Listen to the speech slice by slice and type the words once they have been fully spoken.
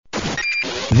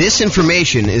This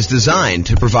information is designed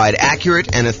to provide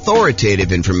accurate and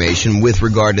authoritative information with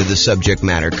regard to the subject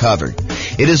matter covered.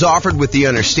 It is offered with the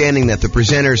understanding that the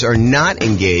presenters are not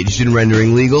engaged in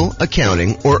rendering legal,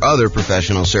 accounting, or other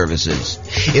professional services.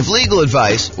 If legal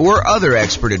advice or other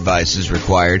expert advice is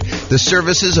required, the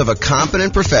services of a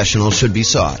competent professional should be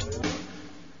sought.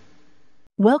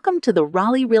 Welcome to the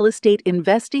Raleigh Real Estate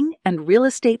Investing and Real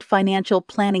Estate Financial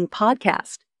Planning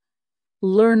Podcast.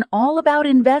 Learn all about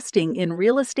investing in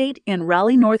real estate in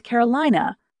Raleigh, North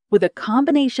Carolina, with a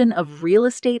combination of real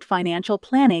estate financial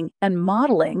planning and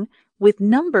modeling with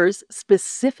numbers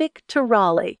specific to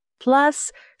Raleigh,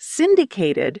 plus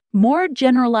syndicated, more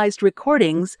generalized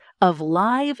recordings of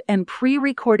live and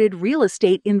pre-recorded real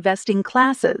estate investing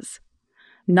classes.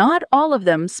 Not all of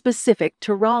them specific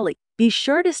to Raleigh. Be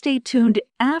sure to stay tuned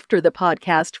after the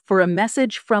podcast for a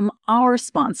message from our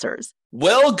sponsors.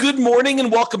 Well, good morning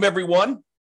and welcome, everyone.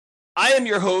 I am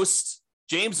your host,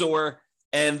 James Orr,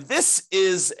 and this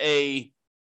is a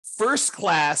first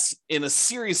class in a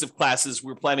series of classes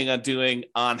we're planning on doing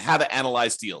on how to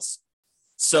analyze deals.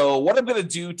 So what I'm going to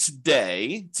do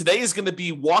today is going to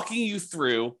be walking you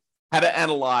through how to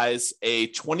analyze a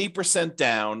 20%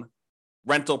 down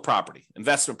rental property,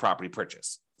 investment property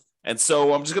purchase. And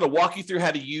so I'm just going to walk you through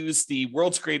how to use the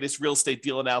world's greatest real estate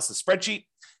deal analysis spreadsheet.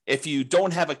 If you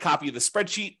don't have a copy of the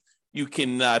spreadsheet, you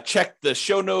can check the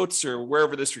show notes or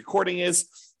wherever this recording is.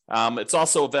 It's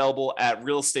also available at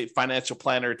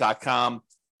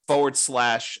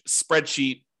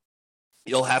realestatefinancialplanner.com/spreadsheet.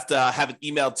 You'll have to have it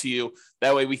emailed to you.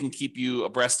 That way we can keep you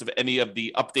abreast of any of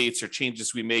the updates or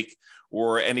changes we make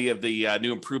or any of the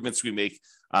new improvements we make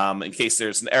in case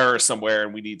there's an error somewhere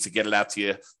and we need to get it out to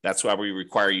you. That's why we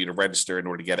require you to register in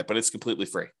order to get it, but it's completely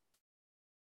free.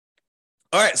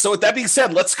 All right, so with that being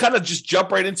said, let's kind of just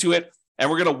jump right into it, and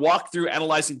we're going to walk through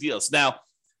analyzing deals. Now,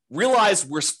 realize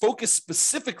we're focused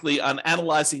specifically on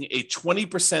analyzing a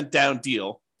 20% down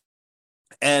deal.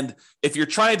 And if you're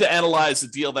trying to analyze a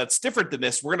deal that's different than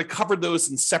this, we're going to cover those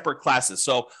in separate classes.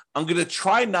 So I'm going to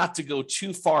try not to go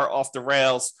too far off the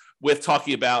rails with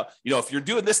talking about, if you're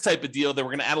doing this type of deal, then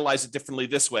we're going to analyze it differently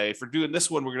this way. If we're doing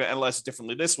this one, we're going to analyze it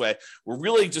differently this way. We're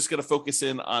really just going to focus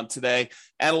in on today,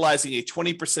 analyzing a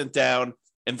 20% down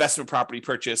investment property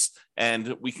purchase,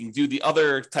 and we can do the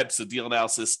other types of deal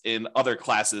analysis in other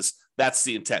classes. That's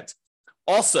the intent.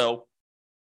 Also,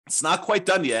 it's not quite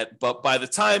done yet, but by the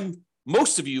time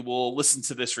most of you will listen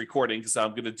to this recording, because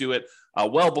I'm going to do it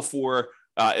well before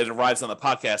it arrives on the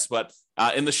podcast, but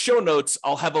in the show notes,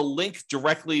 I'll have a link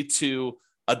directly to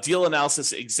a deal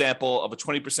analysis example of a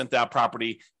 20% down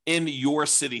property in your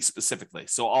city specifically.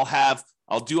 So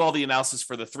I'll do all the analysis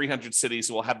for the 300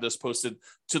 cities. We'll have those posted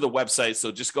to the website.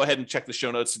 So just go ahead and check the show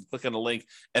notes and click on the link,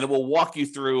 and it will walk you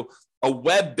through a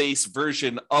web-based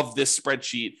version of this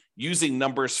spreadsheet using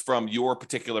numbers from your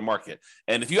particular market.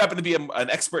 And if you happen to be an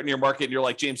expert in your market and you're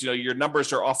like, James, your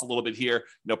numbers are off a little bit here,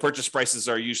 purchase prices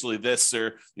are usually this,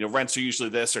 or, rents are usually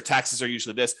this, or taxes are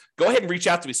usually this, go ahead and reach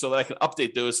out to me so that I can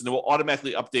update those, and it will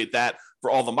automatically update that for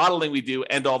all the modeling we do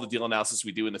and all the deal analysis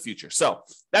we do in the future. So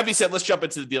that being said, let's jump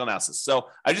into the deal analysis. So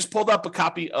I just pulled up a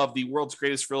copy of the world's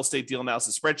greatest real estate deal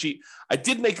analysis spreadsheet. I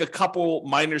did make a couple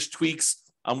minor tweaks.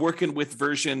 I'm working with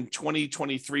version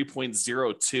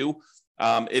 2023.02.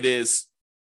 It is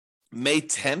May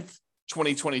 10th,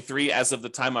 2023, as of the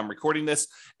time I'm recording this.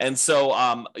 And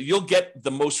so you'll get the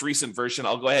most recent version.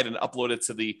 I'll go ahead and upload it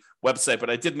to the website,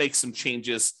 but I did make some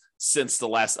changes since the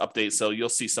last update. So you'll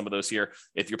see some of those here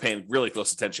if you're paying really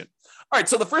close attention. All right,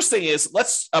 so the first thing is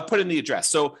let's put in the address.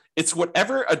 So it's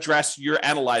whatever address you're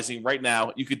analyzing right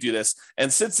now, you could do this.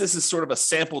 And since this is sort of a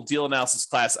sample deal analysis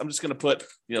class, I'm just going to put,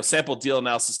 sample deal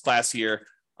analysis class here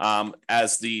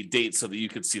as the date so that you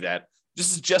can see that.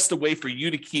 This is just a way for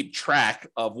you to keep track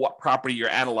of what property you're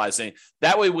analyzing.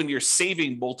 That way, when you're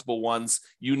saving multiple ones,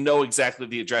 you know exactly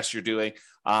the address you're doing.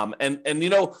 And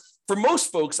for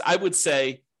most folks, I would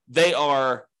say they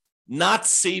are not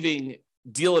saving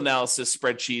deal analysis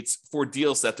spreadsheets for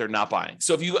deals that they're not buying.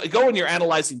 So if you go and you're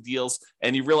analyzing deals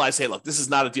and you realize, hey, look, this is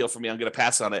not a deal for me, I'm going to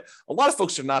pass on it. A lot of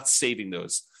folks are not saving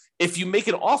those. If you make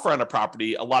an offer on a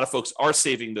property, a lot of folks are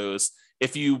saving those.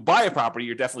 If you buy a property,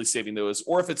 you're definitely saving those.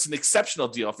 Or if it's an exceptional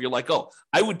deal, if you're like, oh,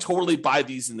 I would totally buy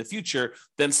these in the future,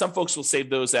 then some folks will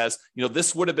save those as,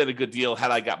 this would have been a good deal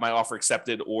had I got my offer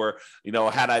accepted, or,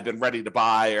 had I been ready to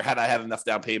buy, or had I had enough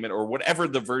down payment, or whatever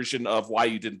the version of why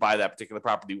you didn't buy that particular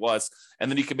property was.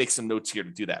 And then you can make some notes here to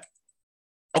do that.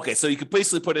 Okay, so you can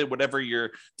basically put in whatever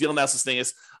your deal analysis thing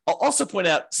is. I'll also point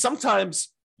out sometimes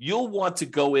you'll want to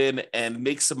go in and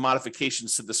make some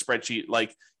modifications to the spreadsheet.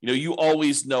 Like, you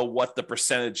always know what the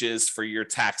percentage is for your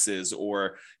taxes,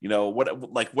 or,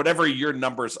 whatever your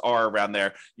numbers are around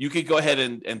there. You could go ahead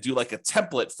and do like a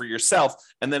template for yourself,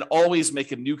 and then always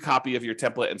make a new copy of your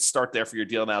template and start there for your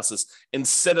deal analysis,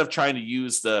 instead of trying to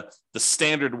use the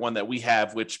standard one that we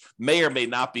have, which may or may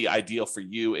not be ideal for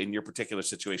you in your particular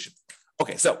situation.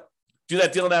 Okay, so do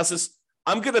that deal analysis.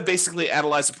 I'm going to basically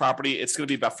analyze the property. It's going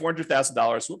to be about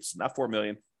 $400,000. Whoops, not $4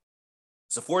 million.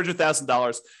 So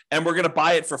 $400,000, and we're going to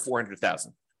buy it for $400,000.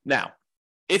 Now,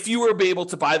 if you were able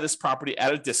to buy this property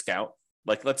at a discount,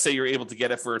 like let's say you're able to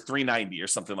get it for $390 or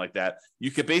something like that,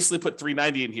 you could basically put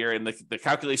 $390 in here, and the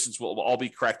calculations will all be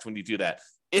correct when you do that.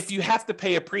 If you have to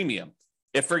pay a premium,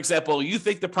 if, for example, you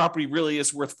think the property really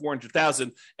is worth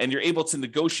 $400,000 and you're able to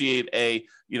negotiate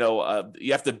you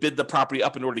have to bid the property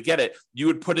up in order to get it, you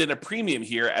would put in a premium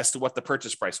here as to what the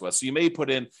purchase price was. So you may put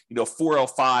in,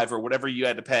 $405 or whatever you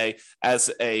had to pay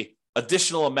as a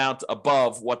additional amount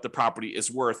above what the property is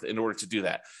worth in order to do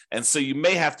that. And so you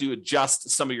may have to adjust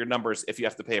some of your numbers if you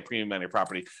have to pay a premium on your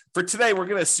property. For today, we're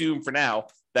going to assume for now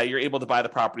that you're able to buy the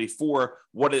property for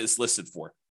what it is listed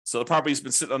for. So the property's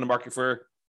been sitting on the market for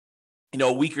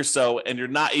a week or so, and you're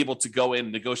not able to go in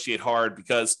and negotiate hard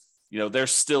because, they're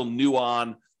still new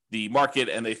on the market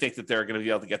and they think that they're going to be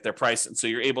able to get their price. And so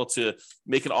you're able to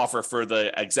make an offer for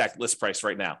the exact list price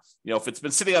right now. If it's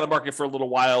been sitting on the market for a little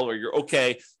while, or you're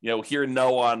okay, hear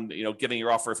no on, getting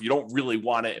your offer. If you don't really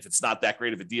want it, if it's not that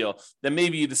great of a deal, then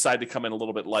maybe you decide to come in a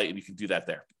little bit light, and you can do that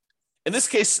there. In this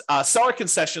case, seller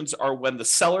concessions are when the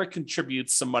seller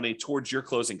contributes some money towards your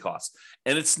closing costs,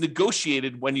 and it's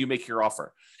negotiated when you make your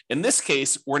offer. In this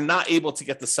case, we're not able to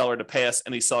get the seller to pay us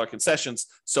any seller concessions,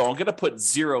 so I'm going to put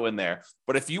 0 in there.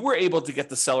 But if you were able to get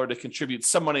the seller to contribute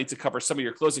some money to cover some of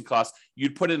your closing costs,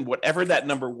 you'd put in whatever that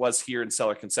number was here in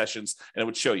seller concessions, and it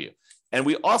would show you. And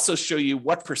we also show you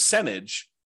what percentage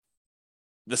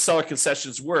the seller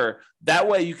concessions were. That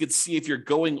way you could see if you're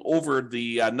going over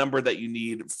the number that you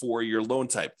need for your loan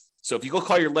type. So if you go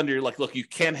call your lender, you're like, look, you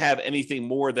can't have anything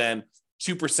more than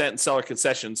 2% in seller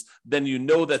concessions, then you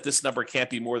know that this number can't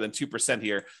be more than 2%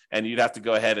 here. And you'd have to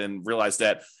go ahead and realize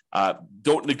that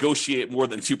don't negotiate more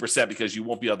than 2% because you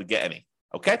won't be able to get any.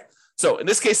 Okay. So in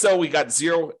this case, though, we got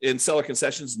 0 in seller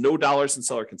concessions, no dollars in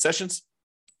seller concessions.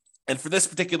 And for this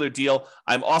particular deal,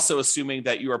 I'm also assuming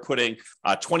that you are putting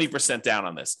 20% down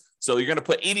on this. So you're going to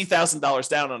put $80,000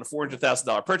 down on a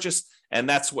 $400,000 purchase, and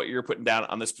that's what you're putting down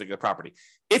on this particular property.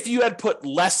 If you had put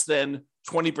less than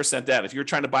 20% down, if you're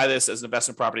trying to buy this as an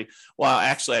investment property, well,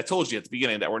 actually, I told you at the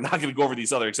beginning that we're not going to go over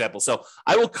these other examples. So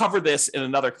I will cover this in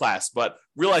another class, but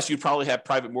realize you'd probably have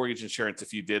private mortgage insurance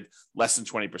if you did less than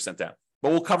 20% down.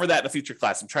 But we'll cover that in a future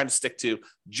class. I'm trying to stick to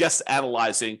just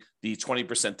analyzing the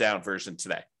 20% down version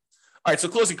today. All right, so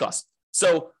closing costs.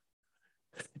 So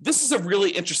this is a really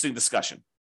interesting discussion.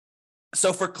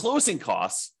 So for closing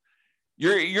costs,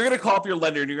 you're going to call up your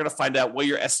lender and you're going to find out what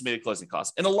your estimated closing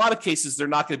costs. In a lot of cases, they're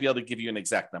not going to be able to give you an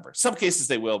exact number. Some cases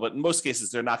they will, but in most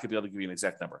cases, they're not going to be able to give you an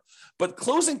exact number. But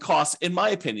closing costs, in my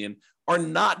opinion, are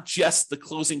not just the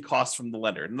closing costs from the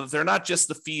lender. They're not just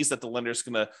the fees that the lender is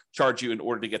going to charge you in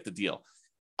order to get the deal.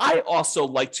 I also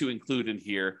like to include in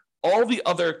here all the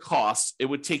other costs it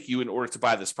would take you in order to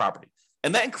buy this property.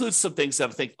 And that includes some things that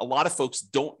I think a lot of folks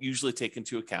don't usually take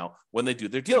into account when they do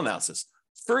their deal analysis.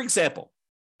 For example,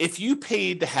 if you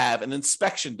paid to have an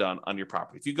inspection done on your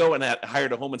property, if you go and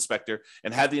hired a home inspector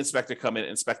and had the inspector come in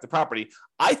and inspect the property,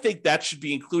 I think that should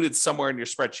be included somewhere in your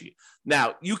spreadsheet.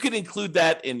 Now, you could include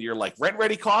that in your rent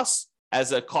ready costs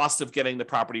as a cost of getting the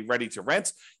property ready to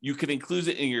rent. You could include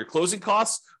it in your closing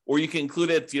costs, or you can include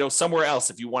it, somewhere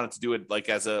else if you wanted to do it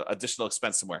as an additional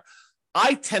expense somewhere.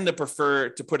 I tend to prefer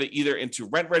to put it either into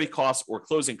rent ready costs or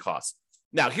closing costs.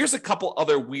 Now, here's a couple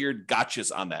other weird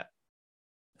gotchas on that.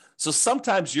 So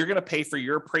sometimes you're going to pay for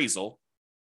your appraisal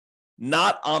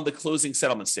not on the closing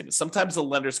settlement statement. Sometimes the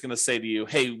lender's going to say to you,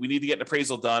 hey, we need to get an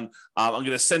appraisal done. I'm going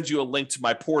to send you a link to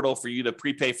my portal for you to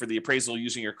prepay for the appraisal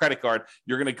using your credit card.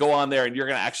 You're going to go on there and you're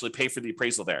going to actually pay for the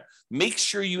appraisal there. Make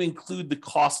sure you include the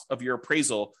cost of your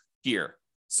appraisal here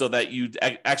so that you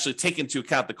actually take into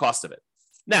account the cost of it.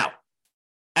 Now,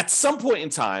 at some point in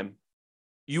time,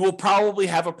 you will probably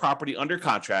have a property under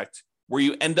contract where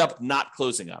you end up not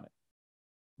closing on it,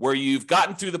 where you've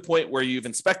gotten through the point where you've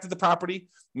inspected the property,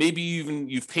 maybe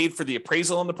you've paid for the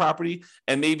appraisal on the property,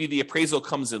 and maybe the appraisal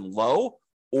comes in low,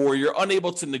 or you're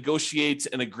unable to negotiate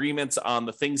an agreement on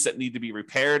the things that need to be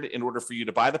repaired in order for you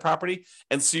to buy the property.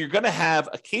 And so you're going to have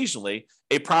occasionally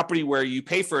a property where you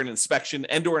pay for an inspection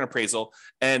and or an appraisal,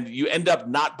 and you end up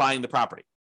not buying the property.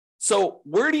 So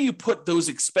where do you put those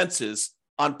expenses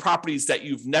on properties that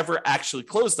you've never actually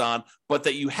closed on, but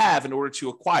that you have in order to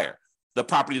acquire the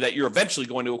property that you're eventually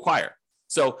going to acquire.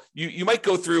 So you might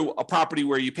go through a property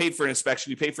where you paid for an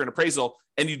inspection, you paid for an appraisal,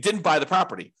 and you didn't buy the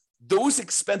property. Those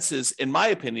expenses, in my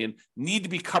opinion, need to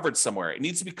be covered somewhere. It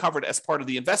needs to be covered as part of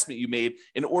the investment you made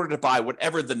in order to buy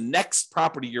whatever the next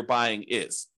property you're buying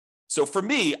is. So for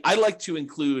me, I like to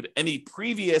include any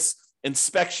previous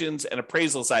inspections and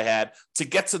appraisals I had to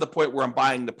get to the point where I'm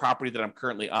buying the property that I'm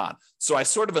currently on. So I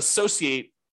sort of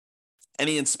associate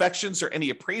any inspections or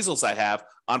any appraisals I have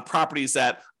on properties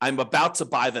that I'm about to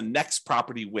buy the next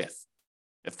property with,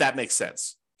 if that makes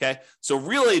sense. Okay. So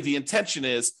really the intention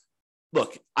is,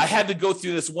 look, I had to go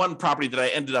through this one property that I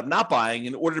ended up not buying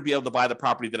in order to be able to buy the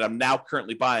property that I'm now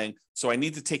currently buying. So I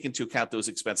need to take into account those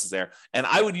expenses there. And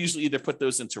I would usually either put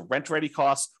those into rent ready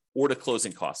costs or to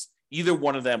closing costs. Either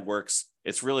one of them works.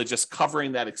 It's really just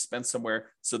covering that expense somewhere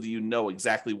so that you know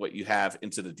exactly what you have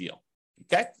into the deal.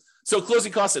 Okay. So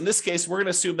closing costs, in this case, we're going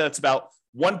to assume that it's about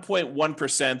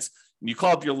 1.1%. You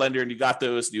call up your lender and you got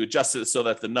those, and you adjust it so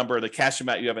that the number, the cash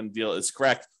amount you have in the deal is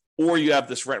correct, or you have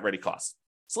this rent ready cost.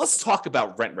 So let's talk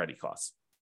about rent ready costs.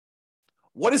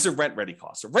 What is a rent ready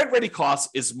cost? A rent ready cost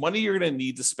is money you're going to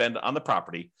need to spend on the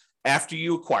property after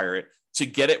you acquire it to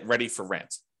get it ready for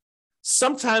rent.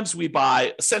 Sometimes we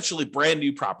buy essentially brand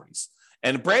new properties,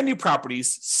 and brand new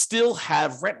properties still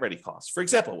have rent ready costs. For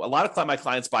example, a lot of my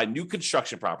clients buy new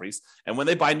construction properties, and when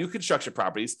they buy new construction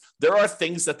properties, there are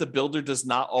things that the builder does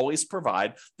not always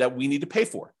provide that we need to pay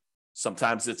for.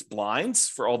 Sometimes it's blinds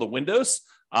for all the windows.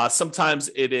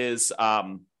 Sometimes it is,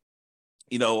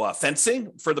 fencing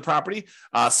for the property.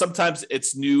 Sometimes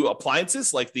it's new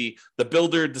appliances, like the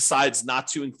builder decides not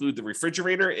to include the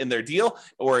refrigerator in their deal,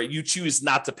 or you choose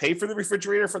not to pay for the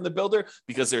refrigerator from the builder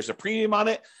because there's a premium on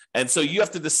it. And so you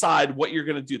have to decide what you're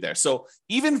going to do there. So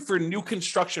even for new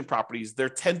construction properties, there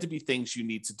tend to be things you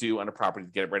need to do on a property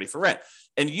to get it ready for rent.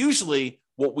 And usually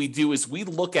what we do is we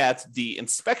look at the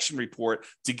inspection report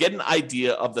to get an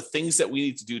idea of the things that we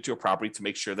need to do to a property to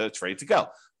make sure that it's ready to go.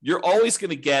 You're always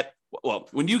going to get,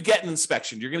 when you get an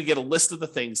inspection, you're going to get a list of the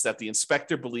things that the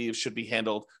inspector believes should be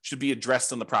handled, should be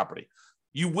addressed on the property.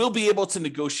 You will be able to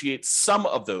negotiate some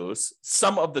of those,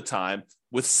 some of the time,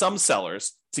 with some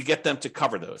sellers to get them to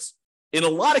cover those. In a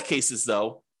lot of cases,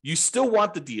 though, you still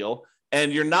want the deal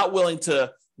and you're not willing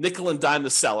to nickel and dime the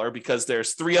seller because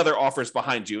there's 3 other offers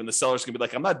behind you, and the seller's gonna be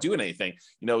like, I'm not doing anything.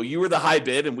 You were the high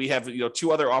bid and we have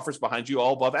 2 other offers behind you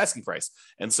all above asking price.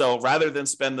 And so rather than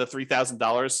spend the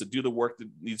 $3,000 to do the work that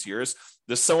needs yours,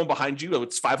 there's someone behind you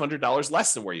it's $500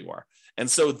 less than where you are. And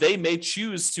so they may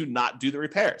choose to not do the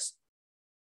repairs.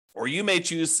 Or you may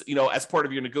choose, as part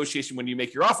of your negotiation when you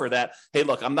make your offer that, hey,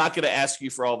 look, I'm not going to ask you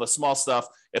for all the small stuff.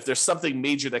 If there's something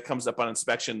major that comes up on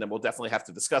inspection, then we'll definitely have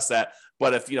to discuss that.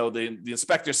 But if, the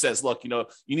inspector says, look, you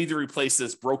need to replace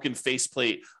this broken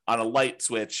faceplate on a light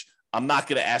switch, I'm not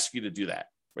going to ask you to do that.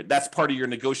 Right? That's part of your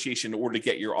negotiation in order to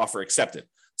get your offer accepted.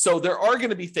 So there are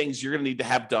going to be things you're going to need to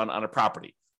have done on a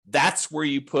property. That's where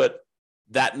you put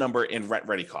that number in rent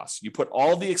ready costs. You put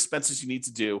all the expenses you need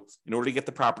to do in order to get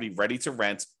the property ready to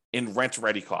rent in rent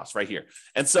ready costs right here.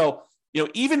 And so,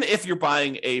 even if you're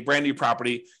buying a brand new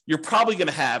property, you're probably going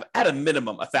to have at a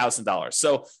minimum $1,000.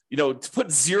 So, to put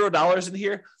 $0 in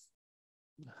here,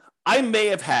 I may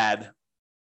have had,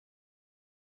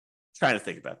 trying to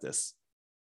think about this.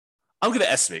 I'm going to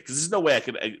estimate because there's no way I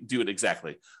could do it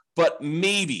exactly, but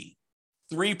maybe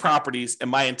 3 properties in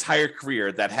my entire career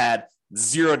that had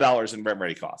 $0 in rent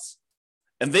ready costs.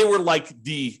 And they were like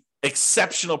the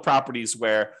exceptional properties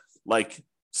where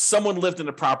someone lived in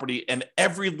a property and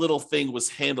every little thing was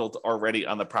handled already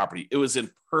on the property. It was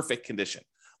in perfect condition,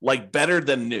 better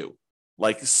than new,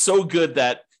 so good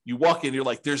that you walk in, you're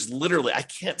like, there's literally, I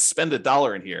can't spend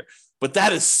 $1 in here. But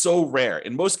that is so rare.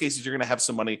 In most cases, you're going to have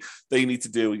some money that you need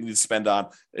to spend on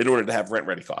in order to have rent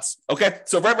ready costs. Okay.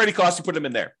 So rent ready costs, you put them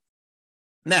in there.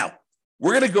 Now,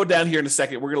 we're going to go down here in a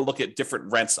second. We're going to look at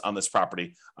different rents on this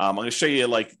property. I'm going to show you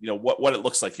what it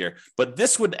looks like here. But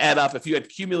this would add up if you had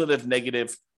cumulative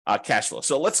negative cash flow.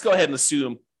 So let's go ahead and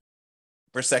assume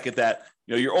for a second that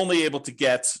you're only able to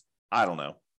get, I don't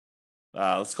know,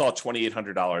 let's call it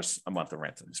 $2,800 a month of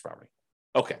rent on this property.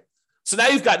 Okay. So now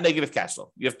you've got negative cash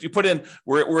flow. You put in,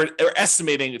 we're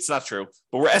estimating, it's not true,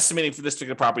 but we're estimating for this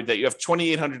particular property that you have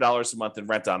 $2,800 a month in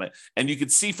rent on it. And you can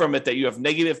see from it that you have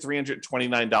negative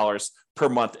 $329 per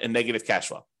month in negative cash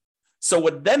flow. So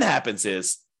what then happens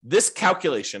is this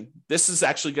calculation, this is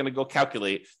actually going to go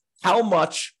calculate how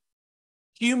much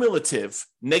cumulative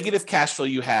negative cash flow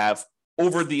you have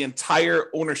over the entire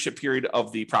ownership period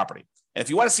of the property. And if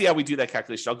you want to see how we do that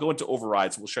calculation, I'll go into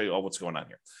overrides. We'll show you all what's going on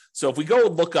here. So if we go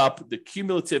look up the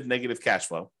cumulative negative cash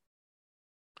flow,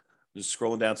 just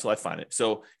scrolling down until I find it.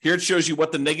 So here it shows you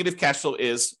what the negative cash flow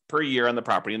is per year on the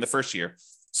property in the first year.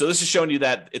 So this is showing you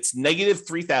that it's negative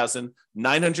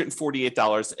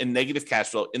 $3,948 in negative cash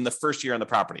flow in the first year on the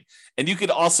property. And you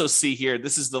could also see here,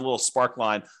 this is the little spark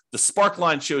line. The spark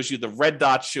line shows you, the red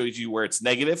dot shows you where it's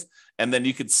negative, and then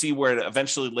you can see where it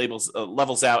eventually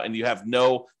levels out and you have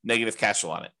no negative cash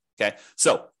flow on it. Okay.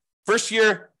 So first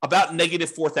year, about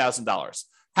negative $4,000.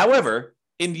 However,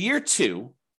 in year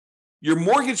 2, your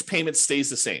mortgage payment stays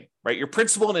the same, right? Your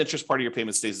principal and interest part of your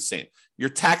payment stays the same. Your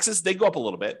taxes, they go up a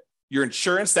little bit. Your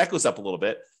insurance, that goes up a little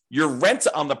bit. Your rent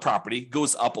on the property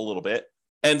goes up a little bit.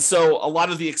 And so a lot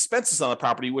of the expenses on the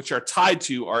property, which are tied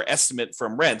to our estimate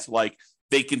from rent, like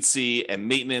vacancy and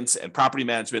maintenance and property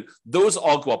management, those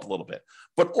all go up a little bit.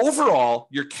 But overall,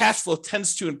 your cash flow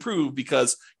tends to improve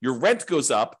because your rent goes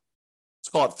up. Let's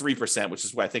call it 3%, which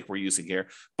is what I think we're using here.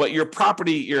 But your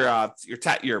property, your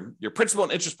principal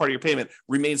and interest part of your payment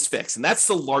remains fixed. And that's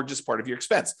the largest part of your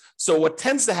expense. So what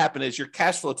tends to happen is your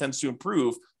cash flow tends to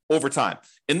improve over time.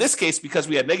 In this case, because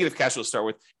we had negative cash flow to start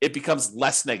with, it becomes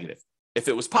less negative. If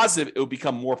it was positive, it would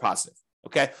become more positive.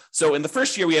 Okay. So in the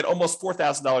first year, we had almost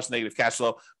 $4,000 negative cash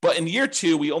flow. But in year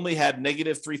 2, we only had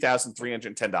negative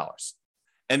 $3,310.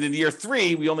 And in year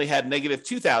 3, we only had negative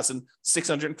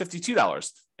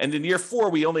 $2,652. And in year 4,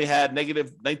 we only had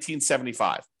negative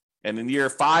 $1,975. And in year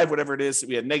 5, whatever it is,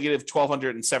 we had negative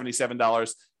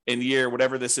 $1,277. In year,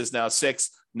 whatever this is now, 6,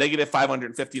 negative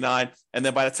 $559. And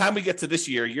then by the time we get to this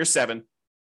year, year 7,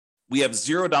 we have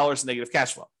 $0 negative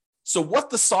cash flow. So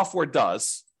what the software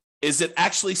does is it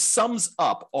actually sums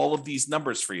up all of these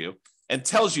numbers for you and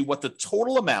tells you what the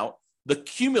total amount, the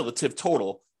cumulative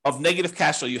total of negative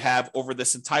cash flow you have over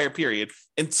this entire period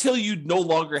until you no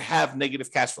longer have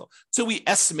negative cash flow. So we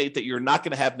estimate that you're not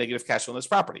going to have negative cash flow on this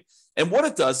property. And what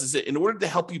it does is, in order to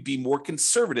help you be more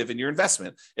conservative in your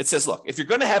investment, it says, look, if you're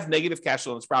going to have negative cash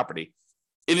flow on this property,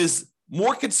 it is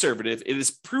more conservative. It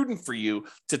is prudent for you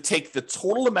to take the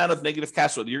total amount of negative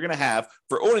cash flow that you're going to have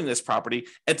for owning this property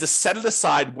and to set it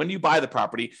aside when you buy the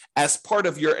property as part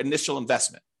of your initial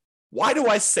investment. Why do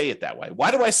I say it that way?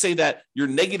 Why do I say that your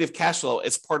negative cash flow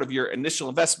is part of your initial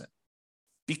investment?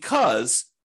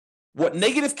 Because what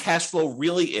negative cash flow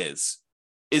really is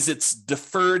it's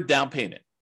deferred down payment.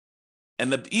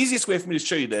 And the easiest way for me to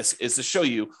show you this is to show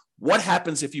you what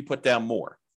happens if you put down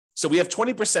more. So we have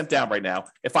 20% down right now.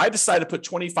 If I decide to put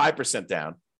 25%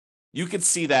 down, you can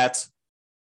see that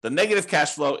the negative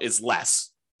cash flow is less.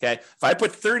 Okay. If I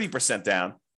put 30%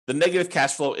 down, the negative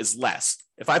cash flow is less.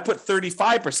 If I put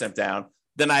 35% down,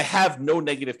 then I have no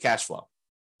negative cash flow.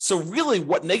 So really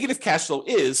what negative cash flow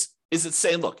is it's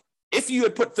saying, look, if you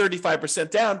had put 35%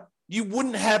 down, you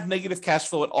wouldn't have negative cash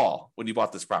flow at all when you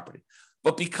bought this property.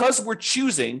 But because we're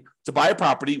choosing to buy a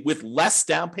property with less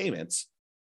down payments,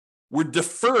 we're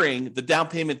deferring the down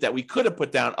payment that we could have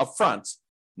put down up front.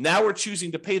 Now we're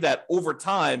choosing to pay that over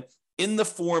time in the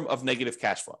form of negative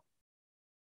cash flow.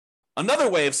 Another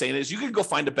way of saying it is you could go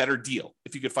find a better deal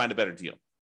if you could find a better deal.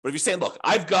 But if you're saying, look,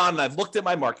 I've gone and I've looked at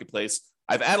my marketplace,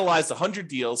 I've analyzed 100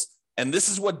 deals, and this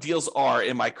is what deals are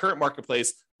in my current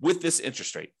marketplace with this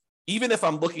interest rate, even if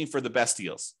I'm looking for the best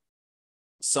deals.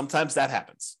 Sometimes that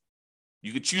happens.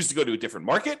 You could choose to go to a different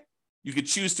market. You could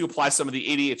choose to apply some of the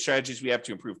 88 strategies we have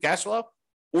to improve cash flow.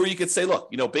 Or you could say,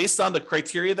 look, based on the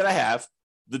criteria that I have,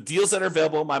 the deals that are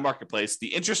available in my marketplace,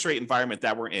 the interest rate environment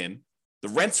that we're in, the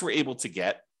rents we're able to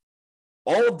get,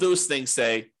 all of those things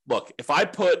say, look, if I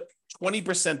put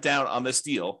 20% down on this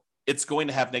deal, it's going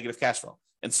to have negative cash flow.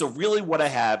 And so really what I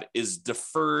have is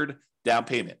deferred down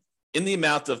payment in the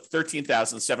amount of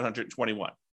 $13,721.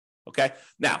 Okay.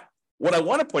 Now, what I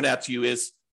want to point out to you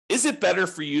is it better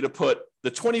for you to put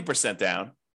the 20%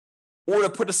 down or to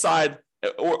put aside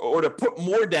or to put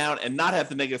more down and not have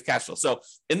the negative cash flow? So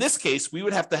in this case, we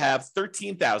would have to have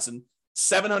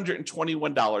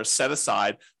 $13,721 set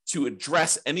aside to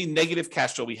address any negative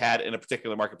cash flow we had in a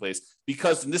particular marketplace,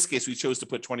 because in this case, we chose to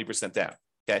put 20% down.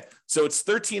 Okay. So it's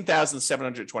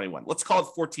 $13,721. Let's call it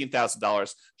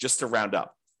 $14,000 just to round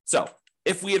up. So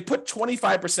if we had put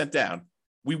 25% down,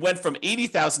 we went from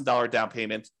 $80,000 down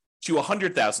payment to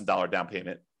 $100,000 down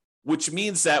payment, which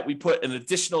means that we put an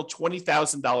additional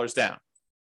 $20,000 down.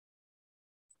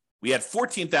 We had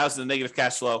 $14,000 in negative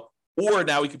cash flow, or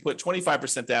now we can put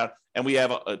 25% down and we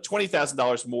have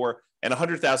 $20,000 more and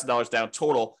 $100,000 down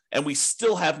total, and we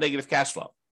still have negative cash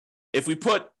flow. If we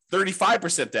put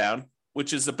 35% down,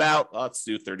 which is about, let's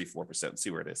do 34% and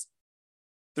see where it is.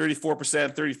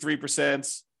 34%,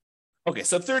 33%. Okay,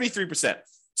 so 33%.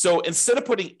 So instead of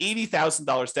putting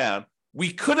 $80,000 down,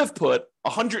 we could have put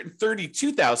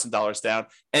 $132,000 down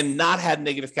and not had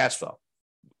negative cash flow.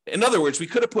 In other words, we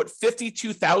could have put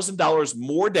 $52,000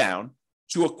 more down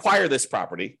to acquire this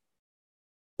property,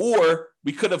 or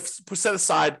we could have set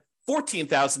aside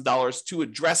 $14,000 to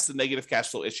address the negative cash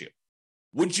flow issue.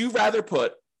 Would you rather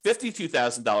put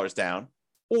 $52,000 down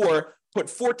or put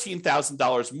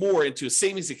 $14,000 more into a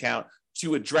savings account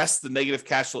to address the negative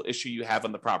cash flow issue you have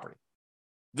on the property?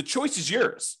 The choice is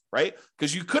yours, right?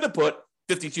 Because you could have put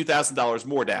 $52,000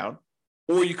 more down,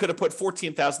 or you could have put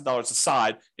 $14,000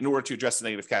 aside in order to address the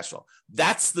negative cash flow.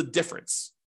 That's the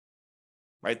difference,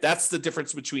 right? That's the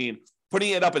difference between putting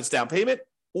it up as down payment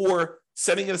or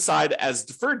setting it aside as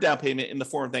deferred down payment in the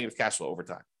form of negative cash flow over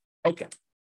time. Okay,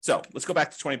 so let's go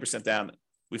back to 20% down.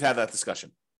 We've had that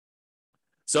discussion.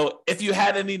 So if you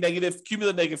had any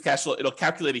cumulative negative cash flow, it'll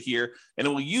calculate it here, and it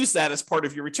will use that as part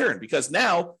of your return, because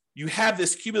now you have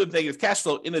this cumulative negative cash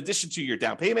flow in addition to your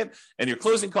down payment and your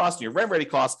closing costs and your rent ready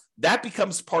costs. That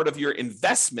becomes part of your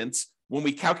investments when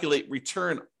we calculate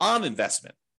return on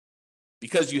investment,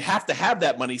 because you have to have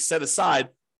that money set aside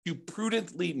to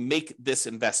prudently make this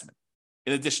investment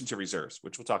in addition to reserves,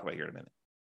 which we'll talk about here in a minute.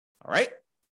 All right.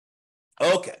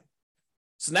 Okay.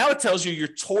 So now it tells you your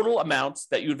total amount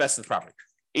that you invest in the property.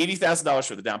 $80,000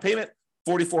 for the down payment,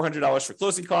 $4,400 for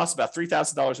closing costs, about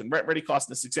 $3,000 in rent ready costs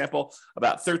in this example,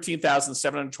 about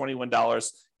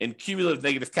 $13,721 in cumulative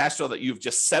negative cash flow that you've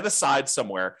just set aside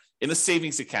somewhere in a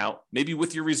savings account, maybe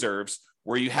with your reserves,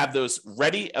 where you have those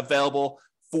ready, available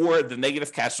for the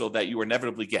negative cash flow that you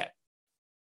inevitably get.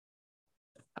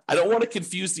 I don't want to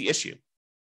confuse the issue.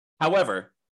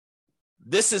 However,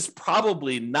 this is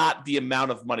probably not the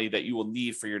amount of money that you will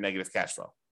need for your negative cash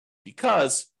flow,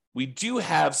 because we do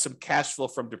have some cash flow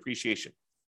from depreciation.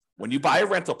 When you buy a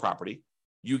rental property,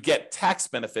 you get tax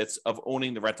benefits of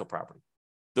owning the rental property.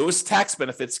 Those tax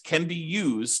benefits can be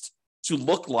used to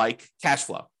look like cash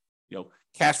flow,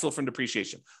 cash flow from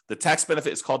depreciation. The tax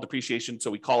benefit is called depreciation,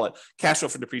 so we call it cash flow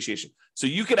from depreciation. So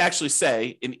you could actually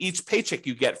say in each paycheck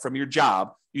you get from your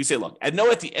job, you say, look, I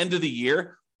know at the end of the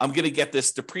year, I'm going to get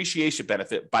this depreciation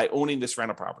benefit by owning this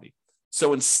rental property.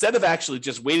 So instead of actually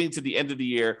just waiting to the end of the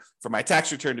year for my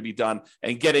tax return to be done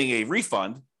and getting a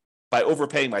refund by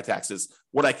overpaying my taxes,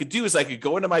 what I could do is I could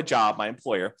go into my job, my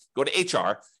employer, go to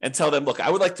HR and tell them, look, I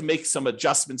would like to make some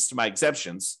adjustments to my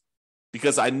exemptions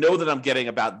because I know that I'm getting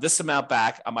about this amount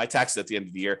back on my taxes at the end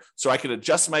of the year. So I can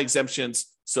adjust my exemptions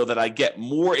so that I get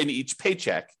more in each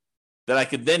paycheck that I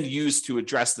could then use to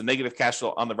address the negative cash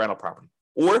flow on the rental property,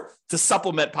 or to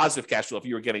supplement positive cash flow if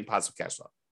you were getting positive cash flow.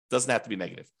 It doesn't have to be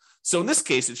negative. So in this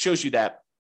case, it shows you that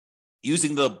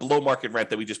using the below market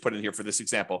rent that we just put in here for this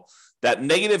example, that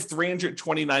negative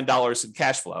 $329 in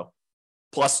cash flow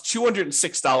plus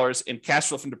 $206 in cash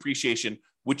flow from depreciation,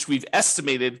 which we've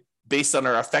estimated based on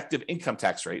our effective income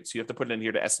tax rate. So you have to put it in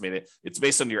here to estimate it. It's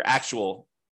based on your actual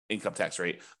income tax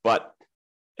rate. But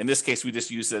in this case, we just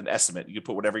use an estimate. You can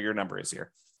put whatever your number is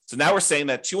here. So now we're saying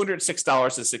that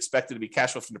 $206 is expected to be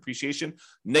cash flow from depreciation,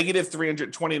 negative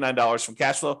 $329 from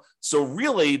cash flow. So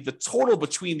really the total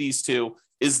between these two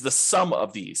is the sum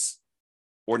of these,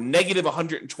 or negative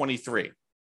 123.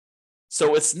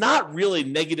 So it's not really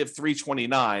negative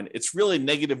 329, it's really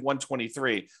negative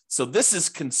 123. So this is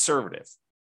conservative.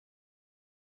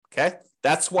 Okay,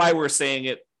 that's why we're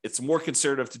saying it's more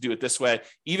conservative to do it this way,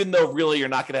 even though really you're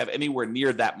not going to have anywhere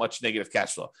near that much negative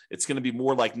cash flow. It's going to be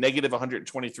more like negative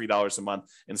 $123 a month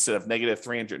instead of negative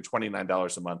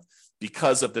 $329 a month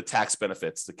because of the tax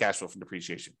benefits, the cash flow from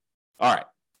depreciation. All right.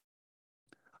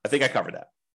 I think I covered that.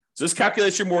 So this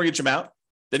calculates your mortgage amount.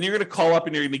 Then you're going to call up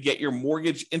and you're going to get your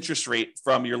mortgage interest rate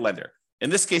from your lender. In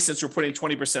this case, since we're putting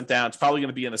 20% down, it's probably going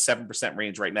to be in the 7%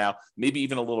 range right now, maybe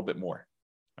even a little bit more.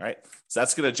 All right. So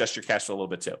that's going to adjust your cash flow a little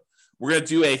bit too. We're going to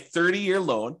do a 30-year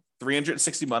loan,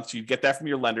 360 months. You'd get that from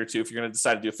your lender too. If you're going to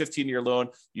decide to do a 15-year loan,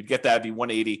 you'd get that, it'd be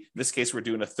 180. In this case, we're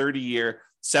doing a 30-year,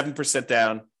 7%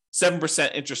 down,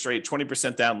 7% interest rate,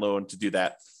 20% down loan to do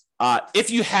that. If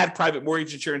you had private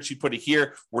mortgage insurance, you put it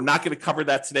here. We're not going to cover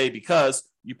that today because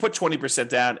you put 20%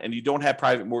 down and you don't have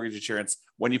private mortgage insurance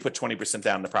when you put 20%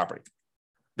 down in the property.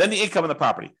 Then the income of the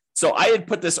property. So I had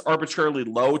put this arbitrarily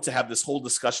low to have this whole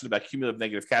discussion about cumulative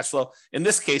negative cash flow. In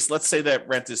this case, let's say that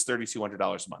rent is $3,200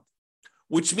 a month,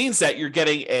 which means that you're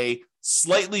getting a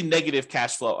slightly negative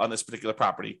cash flow on this particular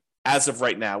property as of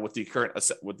right now with the current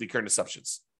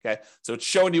assumptions. Okay, so it's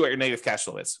showing you what your negative cash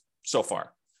flow is so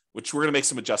far, which we're going to make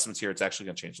some adjustments here. It's actually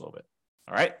going to change a little bit.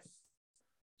 All right.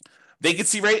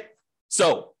 Vacancy rate.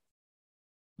 So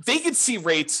vacancy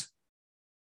rate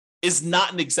is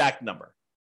not an exact number.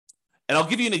 And I'll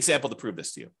give you an example to prove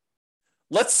this to you.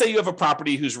 let's say you have a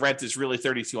property whose rent is really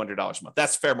 $3,200 a month.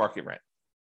 That's fair market rent.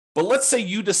 But let's say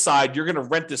you decide you're going to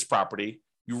rent this property.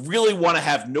 You really want to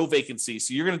have no vacancy.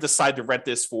 So you're going to decide to rent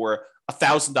this for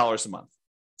 $1,000 a month.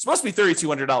 It's supposed to be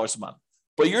 $3,200 a month,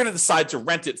 but you're going to decide to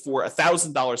rent it for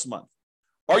 $1,000 a month.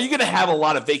 Are you going to have a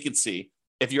lot of vacancy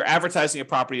if you're advertising a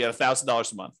property at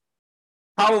 $1,000 a month?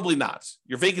 Probably not.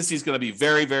 Your vacancy is going to be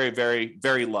very, very, very,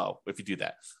 very low if you do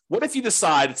that. What if you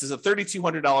decide it's a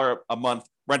 $3,200 a month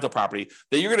rental property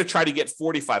that you're going to try to get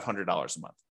 $4,500 a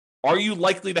month? Are you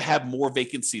likely to have more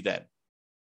vacancy then?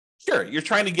 Sure, you're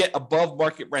trying to get above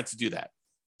market rent to do that.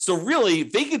 So really,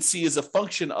 vacancy is a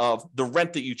function of the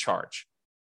rent that you charge.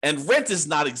 And rent is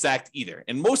not exact either.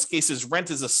 In most cases,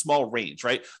 rent is a small range,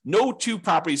 right? No two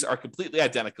properties are completely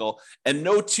identical, and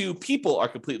no two people are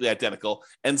completely identical.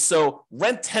 And so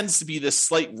rent tends to be this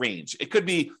slight range. It could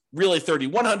be really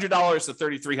 $3,100 to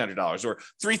 $3,300 or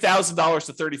 $3,000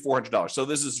 to $3,400. So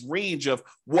there's this range of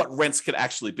what rents could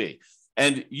actually be.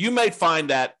 And you might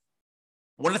find that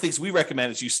one of the things we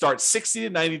recommend is you start 60 to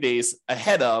 90 days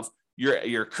ahead of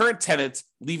your current tenant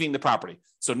leaving the property.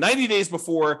 So 90 days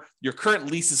before your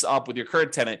current lease is up with your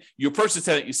current tenant, you approach the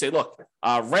tenant, you say, look,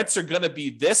 rents are going to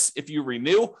be this if you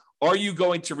renew. Are you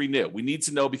going to renew? We need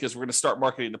to know because we're going to start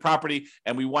marketing the property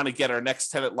and we want to get our next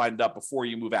tenant lined up before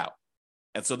you move out.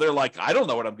 And so they're like, I don't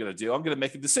know what I'm going to do. I'm going to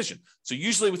make a decision. So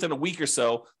usually within a week or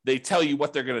so, they tell you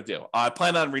what they're going to do. I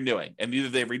plan on renewing. And either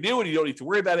they renew and you don't need to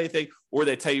worry about anything, or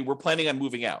they tell you we're planning on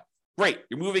moving out. Great,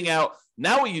 you're moving out.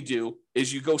 Now what you do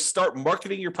is you go start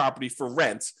marketing your property for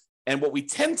rent. And what we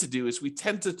tend to do is we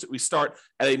start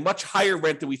at a much higher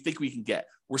rent than we think we can get.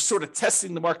 We're sort of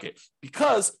testing the market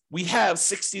because we have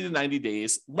 60 to 90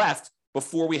 days left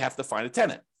before we have to find a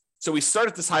tenant. So we start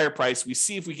at this higher price. We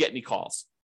see if we get any calls.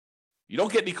 You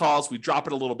don't get any calls, we drop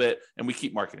it a little bit and we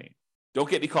keep marketing. Don't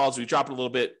get any calls, we drop it a little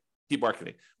bit, keep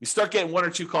marketing. We start getting one or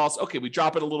two calls. Okay, we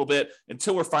drop it a little bit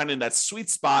until we're finding that sweet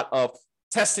spot of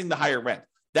testing the higher rent.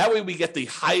 That way we get the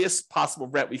highest possible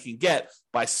rent we can get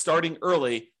by starting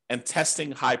early and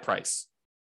testing high price.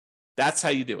 That's how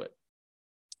you do it.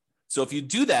 So if you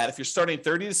do that, if you're starting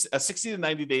 60 to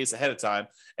 90 days ahead of time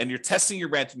and you're testing your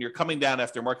rent and you're coming down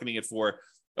after marketing it for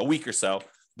a week or so,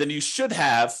 then you should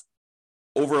have,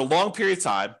 over a long period of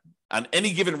time, on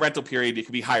any given rental period, it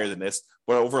could be higher than this,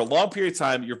 but over a long period of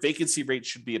time, your vacancy rate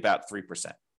should be about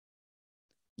 3%.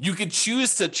 You can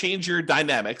choose to change your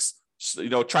dynamics,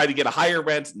 try to get a higher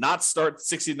rent, not start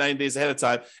 60 to 90 days ahead of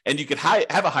time, and you could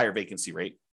have a higher vacancy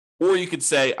rate. Or you could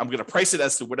say, I'm going to price it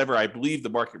as to whatever I believe the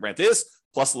market rent is,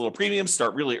 plus a little premium,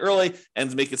 start really early,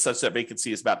 and make it such that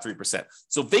vacancy is about 3%.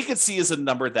 So vacancy is a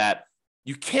number that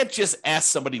you can't just ask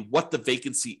somebody what the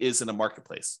vacancy is in a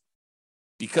marketplace,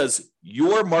 because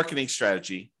your marketing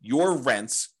strategy, your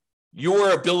rents,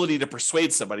 your ability to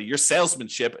persuade somebody, your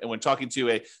salesmanship, and when talking to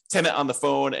a tenant on the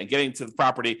phone and getting to the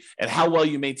property, and how well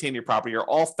you maintain your property are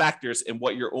all factors in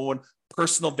what your own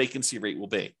personal vacancy rate will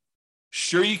be.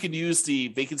 Sure, you can use the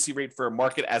vacancy rate for a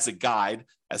market as a guide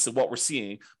as to what we're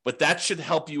seeing, but that should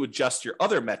help you adjust your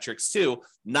other metrics too,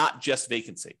 not just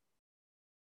vacancy.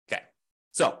 Okay,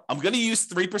 so I'm going to use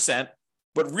 3%,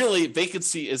 but really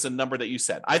vacancy is a number that you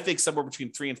said. I think somewhere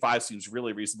between 3 and 5 seems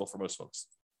really reasonable for most folks.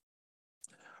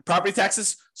 Property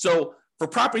taxes. So for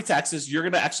property taxes, you're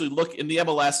going to actually look in the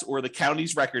MLS or the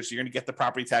county's records. You're going to get the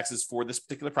property taxes for this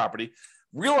particular property.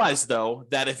 Realize, though,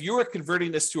 that if you are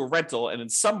converting this to a rental, and in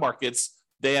some markets,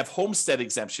 they have homestead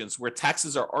exemptions where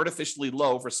taxes are artificially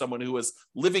low for someone who is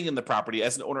living in the property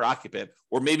as an owner-occupant,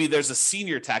 or maybe there's a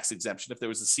senior tax exemption if there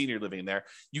was a senior living there.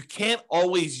 You can't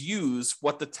always use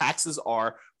what the taxes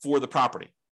are for the property,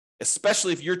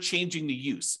 especially if you're changing the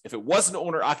use. If it was an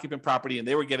owner-occupant property and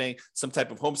they were getting some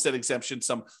type of homestead exemption,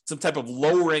 some type of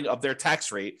lowering of their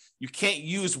tax rate, you can't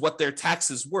use what their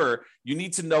taxes were. You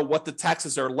need to know what the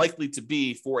taxes are likely to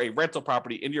be for a rental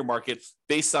property in your market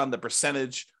based on the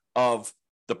percentage of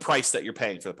the price that you're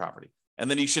paying for the property. And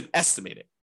then you should estimate it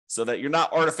so that you're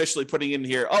not artificially putting in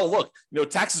here, oh, look,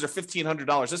 taxes are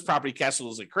 $1,500. This property cash flow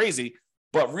is like crazy.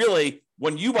 But really,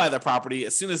 when you buy the property,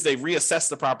 as soon as they reassess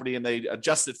the property and they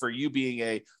adjust it for you being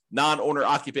a non-owner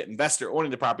occupant investor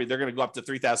owning the property, they're going to go up to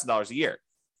 $3,000 a year.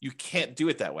 You can't do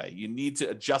it that way. You need to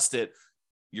adjust it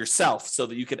yourself so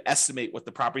that you can estimate what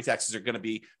the property taxes are going to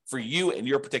be for you in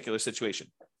your particular situation.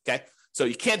 Okay. So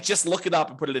you can't just look it up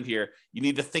and put it in here. You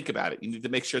need to think about it. You need to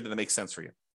make sure that it makes sense for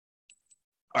you.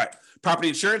 All right. Property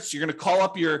insurance. You're going to call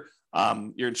up your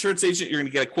insurance agent. You're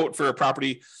going to get a quote for a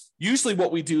property. Usually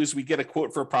what we do is we get a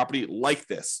quote for a property like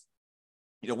this.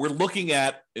 We're looking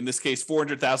at, in this case,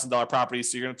 $400,000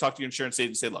 properties. So you're going to talk to your insurance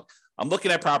agent and say, look, I'm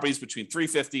looking at properties between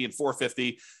 $350,000 and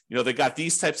 $450,000. They got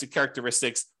these types of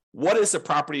characteristics. what is a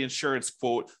property insurance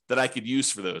quote that I could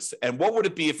use for those? And what would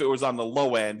it be if it was on the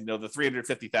low end, the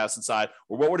 350,000 side,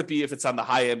 or what would it be if it's on the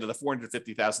high end of the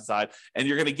 450,000 side? And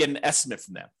you're going to get an estimate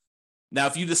from them. Now,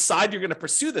 if you decide you're going to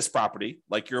pursue this property,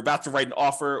 like you're about to write an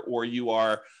offer, or you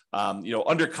are,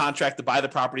 under contract to buy the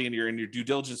property and you're in your due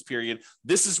diligence period,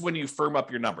 this is when you firm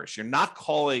up your numbers. You're not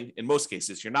calling, in most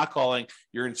cases, you're not calling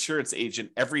your insurance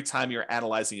agent every time you're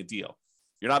analyzing a deal.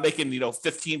 You're not making,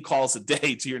 15 calls a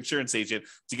day to your insurance agent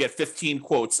to get 15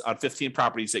 quotes on 15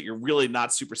 properties that you're really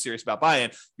not super serious about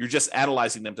buying. You're just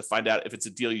analyzing them to find out if it's a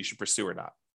deal you should pursue or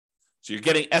not. So you're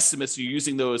getting estimates, you're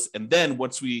using those. And then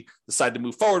once we decide to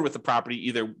move forward with the property,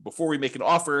 either before we make an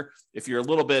offer, if you're a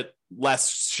little bit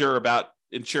less sure about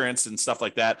insurance and stuff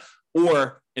like that,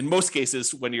 or in most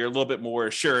cases, when you're a little bit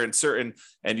more sure and certain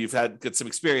and you've got some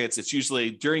experience, it's usually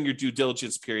during your due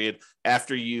diligence period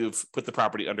after you've put the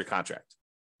property under contract.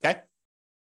 Okay,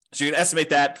 so you're going to estimate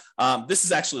that. This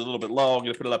is actually a little bit low. I'm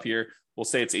going to put it up here. We'll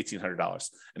say it's $1,800.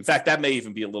 In fact, that may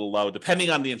even be a little low, depending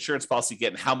on the insurance policy you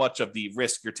get and how much of the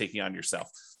risk you're taking on yourself.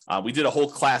 We did a whole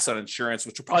class on insurance,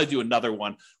 which we'll probably do another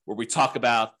one where we talk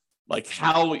about like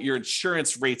how your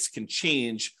insurance rates can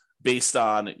change based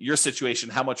on your situation,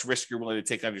 how much risk you're willing to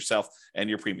take on yourself and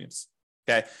your premiums.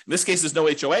 Okay, in this case, there's no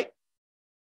HOA.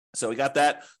 So we got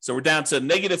that. So we're down to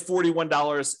negative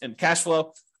 $41 in cash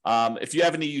flow. If you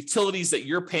have any utilities that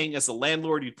you're paying as a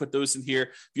landlord, you'd put those in here.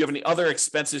 If you have any other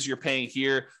expenses you're paying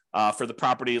here for the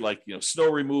property, like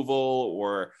snow removal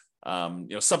or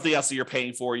something else that you're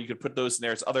paying for, you could put those in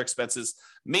there as other expenses.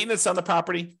 Maintenance on the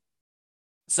property.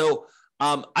 So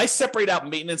I separate out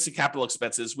maintenance and capital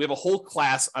expenses. We have a whole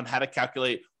class on how to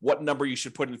calculate what number you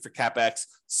should put in for CapEx.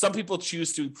 Some people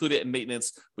choose to include it in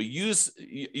maintenance, but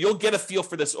you'll get a feel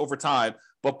for this over time.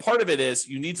 But part of it is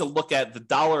you need to look at the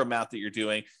dollar amount that you're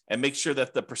doing and make sure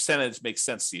that the percentage makes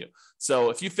sense to you.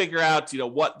 So if you figure out,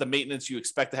 what the maintenance you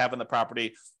expect to have on the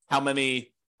property, how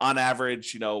many on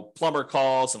average, plumber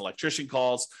calls and electrician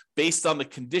calls based on the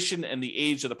condition and the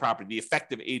age of the property, the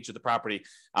effective age of the property.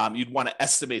 You'd want to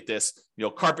estimate this,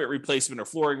 carpet replacement or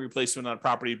flooring replacement on a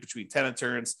property between tenant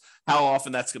turns, how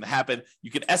often that's going to happen. You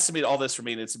can estimate all this for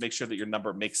maintenance and make sure that your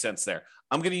number makes sense there.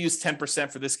 I'm going to use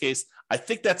 10% for this case. I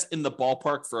think that's in the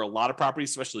ballpark for a lot of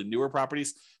properties, especially newer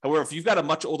properties. However, if you've got a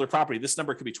much older property, this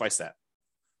number could be twice that.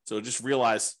 So just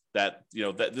realize that,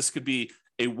 that this could be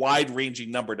a wide-ranging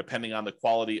number depending on the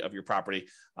quality of your property,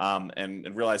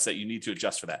 and realize that you need to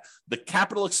adjust for that. The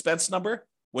capital expense number,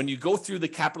 when you go through the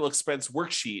capital expense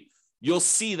worksheet, you'll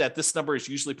see that this number is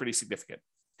usually pretty significant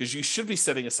because you should be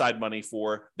setting aside money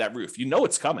for that roof.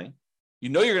 It's coming.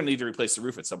 You're going to need to replace the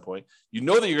roof at some point.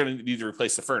 That you're going to need to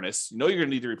replace the furnace. You're going to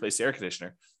need to replace the air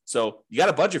conditioner. So you got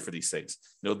to budget for these things.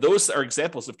 Those are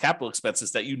examples of capital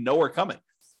expenses that are coming.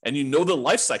 And the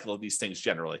life cycle of these things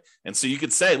generally. And so you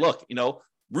could say, look,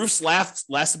 roofs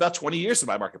last about 20 years in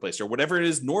my marketplace or whatever it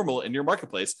is normal in your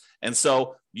marketplace. And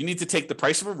so you need to take the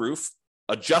price of a roof,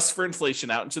 adjust for inflation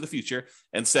out into the future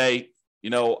and say,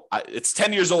 it's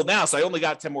 10 years old now, so I only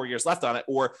got 10 more years left on it.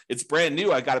 Or it's brand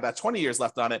new, I got about 20 years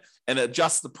left on it, and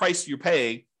adjust the price you're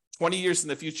paying 20 years in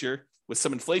the future with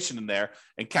some inflation in there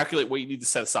and calculate what you need to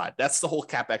set aside. That's the whole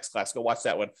CapEx class. Go watch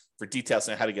that one for details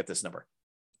on how to get this number.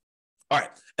 All right.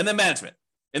 And then management.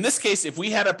 In this case, if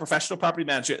we had a professional property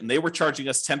manager and they were charging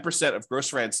us 10% of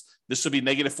gross rents, this would be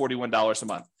negative $41 a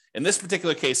month. In this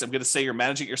particular case, I'm going to say you're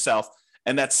managing it yourself,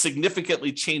 and that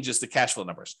significantly changes the cash flow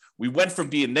numbers. We went from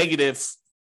being negative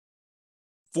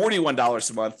 $41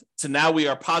 a month to now we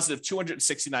are positive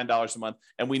 $269 a month,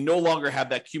 and we no longer have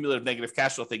that cumulative negative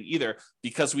cash flow thing either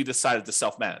because we decided to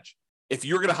self-manage. If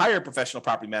you're going to hire a professional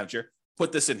property manager,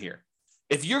 put this in here.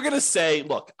 If you're going to say,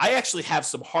 look, I actually have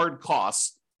some hard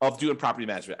costs of doing property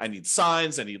management. I need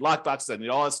signs, I need lockboxes, I need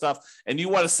all that stuff. And you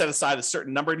want to set aside a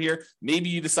certain number in here. Maybe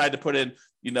you decide to put in,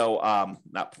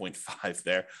 not 0.5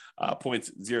 there,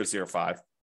 0.005.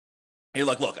 You're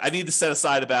like, look, I need to set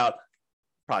aside about,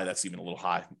 probably that's even a little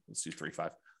high. Let's do 3.5.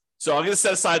 So I'm going to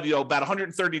set aside, about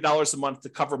 $130 a month to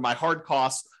cover my hard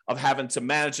costs of having to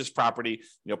manage this property,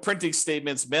 printing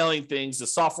statements, mailing things, the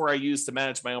software I use to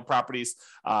manage my own properties,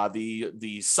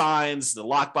 the signs, the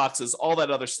lock boxes, all that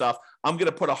other stuff. I'm going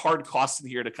to put a hard cost in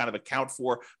here to kind of account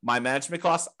for my management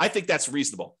costs. I think that's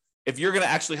reasonable. If you're going to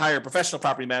actually hire a professional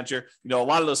property manager, a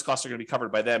lot of those costs are going to be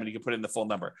covered by them and you can put in the full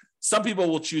number. Some people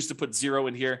will choose to put zero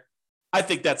in here. I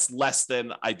think that's less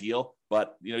than ideal,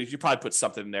 but you should probably put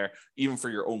something in there even for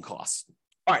your own costs.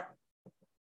 All right.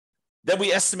 Then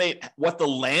we estimate what the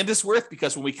land is worth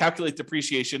because when we calculate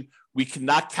depreciation, we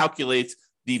cannot calculate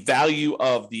the value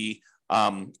of the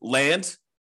land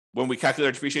when we calculate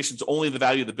our depreciation, it's only the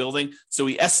value of the building. So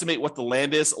we estimate what the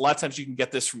land is. A lot of times you can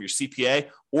get this from your CPA,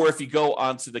 or if you go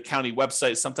onto the county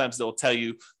website, sometimes they'll tell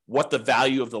you what the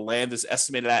value of the land is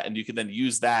estimated at, and you can then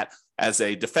use that as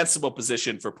a defensible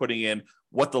position for putting in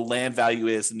what the land value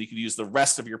is, and you can use the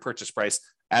rest of your purchase price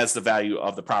as the value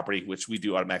of the property, which we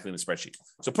do automatically in the spreadsheet.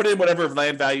 So put in whatever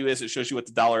land value is. It shows you what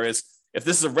the dollar is. If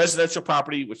this is a residential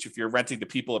property, which if you're renting to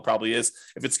people, it probably is.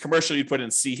 If it's commercial, you put in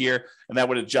C here, and that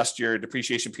would adjust your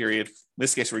depreciation period. In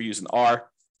this case, we're using R.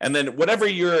 And then whatever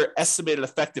your estimated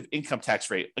effective income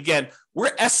tax rate. Again,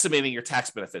 we're estimating your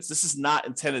tax benefits. This is not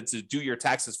intended to do your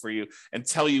taxes for you and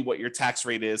tell you what your tax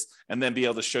rate is and then be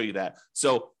able to show you that.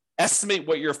 So estimate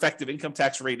what your effective income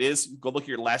tax rate is. Go look at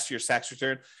your last year's tax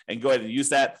return and go ahead and use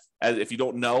that. As if you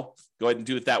don't know, go ahead and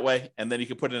do it that way. And then you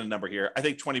can put in a number here. I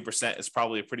think 20% is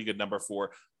probably a pretty good number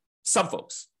for some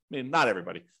folks. I mean, not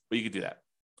everybody, but you could do that.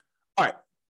 All right.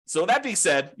 So that being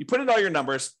said, you put in all your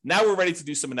numbers. Now we're ready to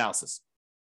do some analysis.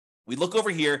 We look over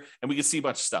here and we can see a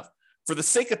bunch of stuff. For the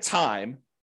sake of time,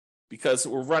 because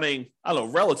we're running, I don't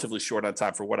know, relatively short on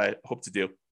time for what I hope to do,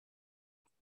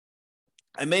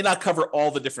 I may not cover all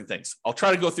the different things. I'll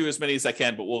try to go through as many as I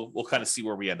can, but we'll kind of see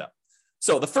where we end up.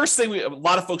 So the first thing a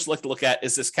lot of folks like to look at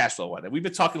is this cash flow one. And we've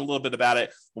been talking a little bit about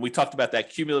it when we talked about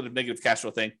that cumulative negative cash flow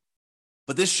thing.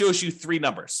 But this shows you three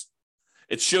numbers.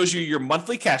 It shows you your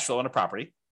monthly cash flow on a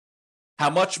property, how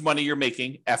much money you're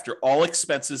making after all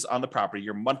expenses on the property,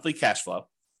 your monthly cash flow.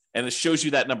 And it shows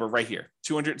you that number right here,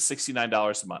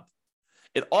 $269 a month.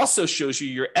 It also shows you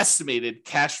your estimated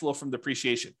cash flow from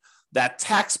depreciation, that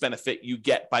tax benefit you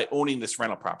get by owning this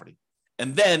rental property.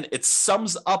 And then it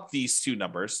sums up these two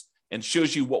numbers and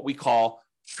shows you what we call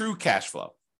true cash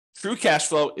flow. True cash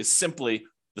flow is simply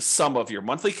the sum of your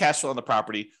monthly cash flow on the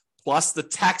property plus the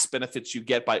tax benefits you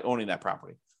get by owning that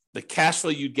property, the cash flow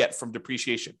you get from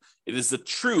depreciation. It is the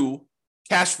true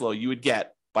cash flow you would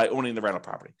get by owning the rental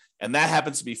property. And that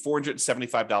happens to be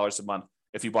 $475 a month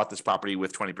if you bought this property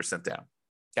with 20% down,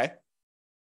 okay?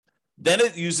 Then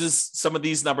it uses some of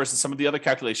these numbers and some of the other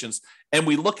calculations, and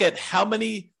we look at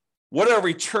what our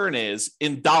return is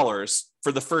in dollars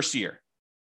for the first year.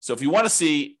 So if you want to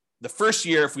see the first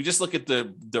year, if we just look at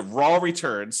the raw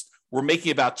returns, we're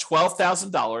making about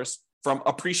 $12,000 from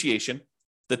appreciation.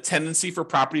 The tendency for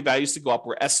property values to go up,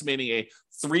 we're estimating a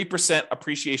 3%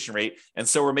 appreciation rate. And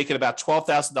so we're making about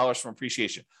 $12,000 from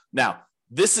appreciation. Now,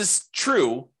 this is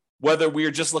true whether we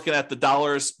are just looking at the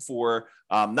dollars for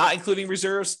not including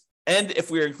reserves, and if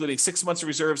we're including 6 months of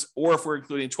reserves, or if we're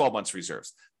including 12 months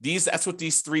reserves. That's what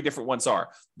these three different ones are.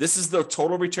 This is the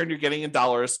total return you're getting in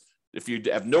dollars if you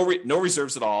have no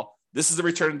reserves at all. This is the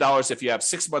return in dollars if you have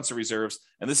 6 months of reserves,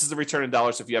 and this is the return in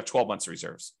dollars if you have 12 months of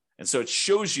reserves. And so it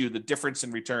shows you the difference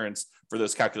in returns for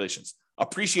those calculations.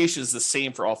 Appreciation is the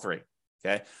same for all three,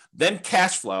 okay? Then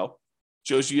cash flow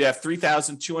shows you have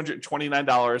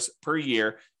 $3,229 per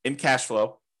year in cash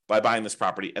flow by buying this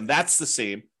property, and that's the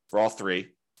same for all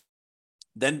three.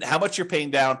 Then how much you're paying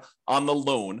down on the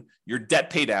loan, your debt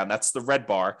pay down, that's the red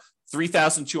bar.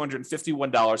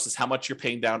 $3,251 is how much you're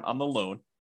paying down on the loan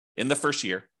in the first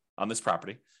year on this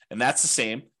property. And that's the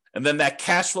same. And then that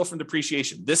cash flow from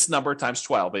depreciation, this number times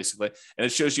 12, basically. And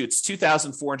it shows you it's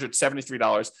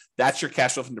 $2,473. That's your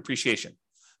cash flow from depreciation.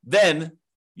 Then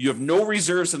you have no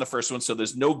reserves in the first one, so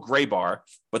there's no gray bar,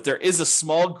 but there is a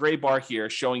small gray bar here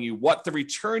showing you what the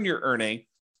return you're earning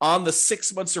on the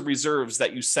 6 months of reserves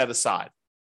that you set aside.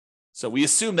 So we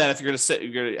assume that if you're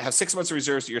going to have 6 months of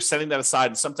reserves, you're setting that aside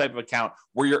in some type of account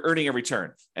where you're earning a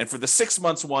return. And for the 6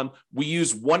 months one, we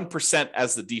use 1%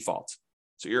 as the default.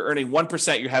 So you're earning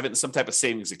 1%, you have it in some type of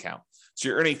savings account. So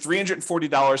you're earning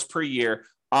 $340 per year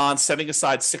on setting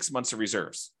aside 6 months of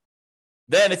reserves.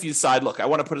 Then if you decide, look, I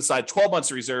want to put aside 12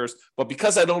 months of reserves, but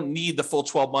because I don't need the full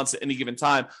 12 months at any given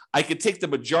time, I could take the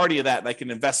majority of that and I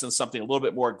can invest in something a little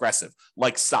bit more aggressive,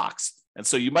 like stocks. And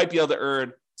so you might be able to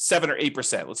earn 7 or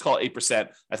 8%. Let's call it 8%.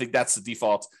 I think that's the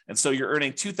default. And so you're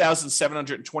earning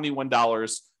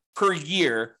 $2,721 per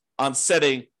year on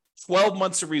setting 12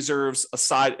 months of reserves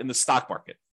aside in the stock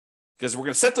market. Because we're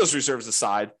going to set those reserves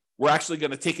aside, we're actually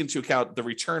going to take into account the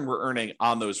return we're earning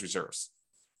on those reserves.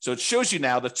 So it shows you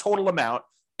now the total amount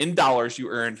in dollars you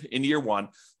earned in year one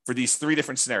for these three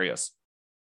different scenarios.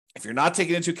 If you're not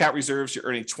taking into account reserves, you're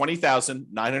earning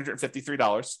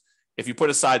 $20,953. If you put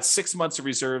aside 6 months of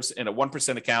reserves in a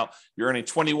 1% account, you're earning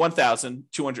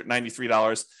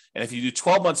 $21,293. And if you do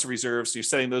 12 months of reserves, you're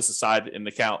setting those aside in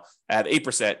the account at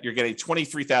 8%, you're getting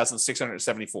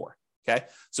 $23,674. Okay.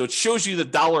 So it shows you the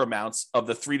dollar amounts of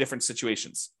the three different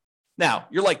situations. Now,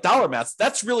 you're like, dollar amounts,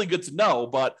 that's really good to know,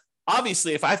 but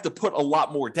Obviously, if I have to put a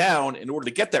lot more down in order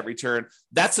to get that return,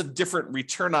 that's a different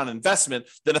return on investment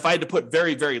than if I had to put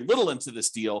very, very little into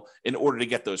this deal in order to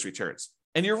get those returns.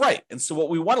 And you're right. And so what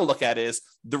we want to look at is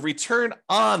the return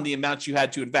on the amount you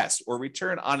had to invest, or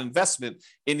return on investment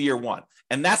in year one.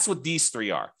 And that's what these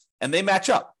three are. And they match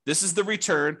up. This is the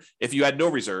return if you had no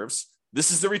reserves.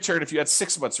 This is the return if you had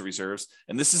 6 months of reserves.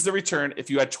 And this is the return if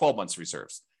you had 12 months of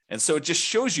reserves. And so it just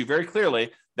shows you very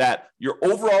clearly that your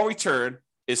overall return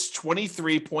is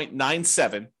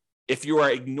 23.97 if you are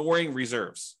ignoring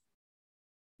reserves,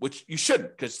 which you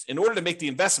shouldn't, because in order to make the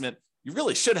investment, you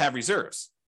really should have reserves.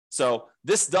 So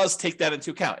this does take that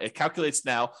into account. It calculates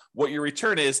now what your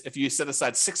return is if you set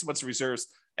aside 6 months of reserves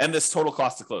and this total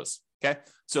cost to close. Okay.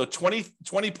 So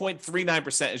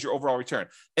 20.39% is your overall return.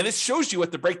 And it shows you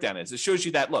what the breakdown is. It shows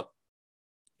you that, look,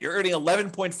 you're earning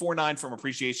 11.49 from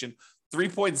appreciation.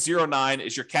 3.09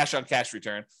 is your cash on cash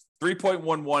return.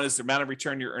 3.11 is the amount of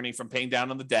return you're earning from paying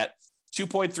down on the debt.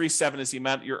 2.37 is the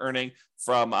amount you're earning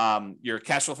from your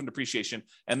cash flow from depreciation.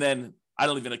 And then I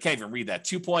can't even read that.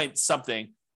 2 point something,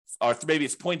 or maybe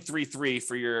it's 0.33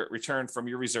 for your return from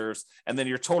your reserves. And then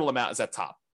your total amount is at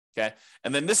top. Okay.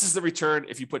 And then this is the return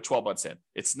if you put 12 months in.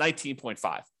 It's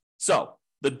 19.5. So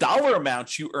the dollar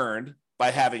amount you earned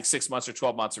by having 6 months or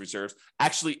 12 months of reserves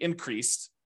actually increased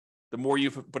the more you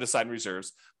put aside in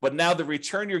reserves. But now the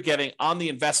return you're getting on the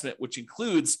investment, which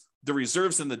includes the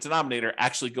reserves in the denominator,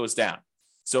 actually goes down.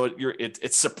 So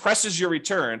it suppresses your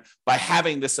return by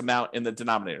having this amount in the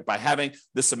denominator, by having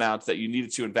this amount that you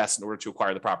needed to invest in order to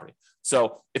acquire the property.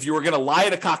 So if you were going to lie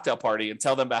at a cocktail party and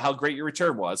tell them about how great your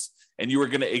return was, and you were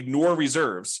going to ignore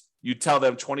reserves, you'd tell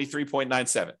them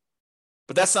 23.97.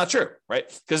 But that's not true,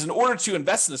 right? Because in order to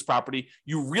invest in this property,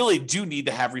 you really do need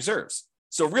to have reserves.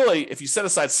 So really, if you set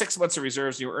aside 6 months of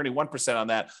reserves and you were earning 1% on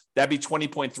that, that'd be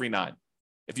 20.39.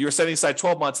 If you were setting aside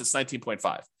 12 months, it's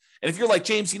 19.5. And if you're like,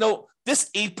 James,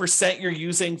 this 8% you're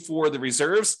using for the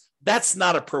reserves, that's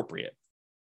not appropriate.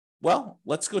 Well,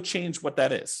 let's go change what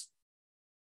that is.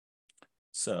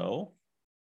 So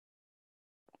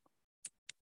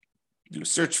do a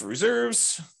search for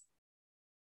reserves.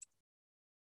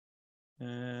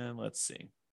 And let's see.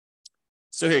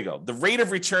 So here you go. The rate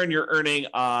of return you're earning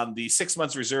on the 6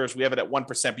 months reserves, we have it at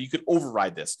 1%, but you could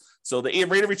override this. So the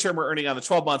rate of return we're earning on the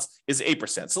 12 months is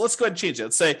 8%. So let's go ahead and change it.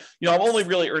 Let's say, I'm only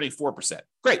really earning 4%.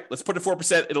 Great. Let's put it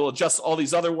 4%. It'll adjust all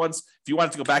these other ones. If you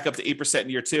wanted to go back up to 8% in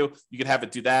year two, you can have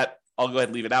it do that. I'll go ahead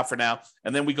and leave it out for now.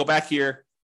 And then we go back here,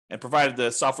 and provided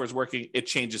the software is working, it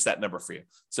changes that number for you.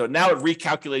 So now it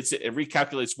recalculates it. It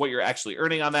recalculates what you're actually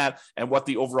earning on that and what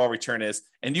the overall return is.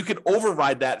 And you can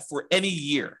override that for any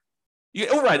year. You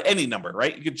can override any number,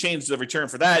 right? You can change the return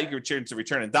for that. You can change the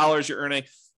return in dollars you're earning.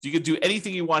 You can do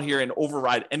anything you want here and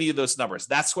override any of those numbers.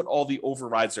 That's what all the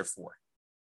overrides are for.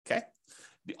 Okay.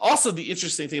 Also, the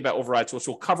interesting thing about overrides, which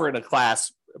we'll cover in a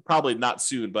class, probably not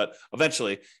soon, but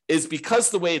eventually, is because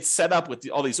the way it's set up with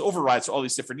all these overrides, all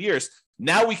these different years,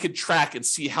 now we could track and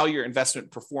see how your investment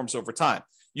performs over time.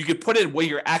 You could put in what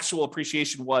your actual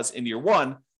appreciation was in year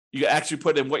one. You actually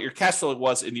put in what your cash flow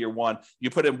was in year one.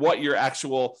 You put in what your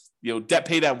actual debt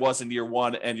pay down was in year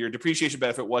one and your depreciation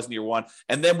benefit was in year one.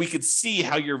 And then we could see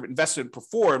how your investment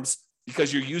performs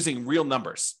because you're using real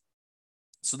numbers.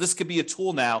 So this could be a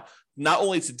tool now, not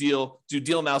only to do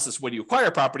deal analysis when you acquire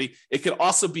a property, it could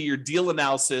also be your deal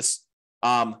analysis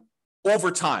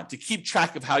over time to keep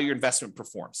track of how your investment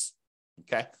performs.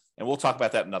 Okay. And we'll talk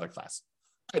about that in another class.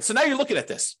 All right, so now you're looking at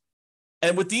this.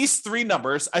 And with these three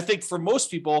numbers, I think for most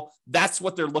people, that's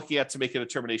what they're looking at to make a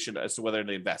determination as to whether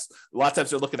they invest. A lot of times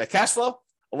they're looking at cash flow.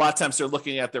 A lot of times they're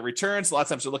looking at their returns. A lot of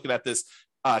times they're looking at this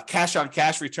cash on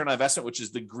cash return on investment, which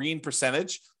is the green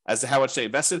percentage as to how much they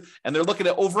invested. And they're looking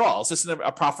at overall, is this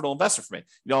a profitable investment for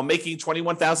me? I'm making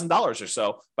 $21,000 or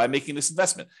so by making this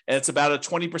investment. And it's about a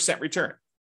 20% return.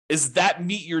 Is that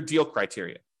meet your deal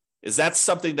criteria? Is that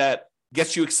something that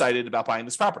gets you excited about buying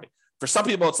this property? For some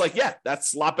people, it's like, yeah,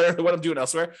 that's a lot better than what I'm doing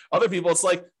elsewhere. Other people, it's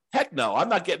like, heck no, I'm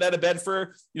not getting out of bed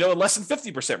for, less than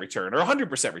 50% return or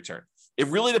 100% return. It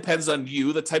really depends on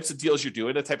you, the types of deals you're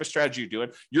doing, the type of strategy you're doing,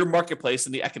 your marketplace,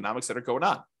 and the economics that are going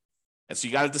on. And so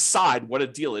you got to decide what a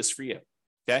deal is for you.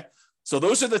 Okay. So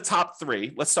those are the top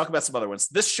three. Let's talk about some other ones.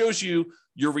 This shows you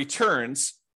your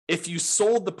returns if you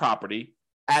sold the property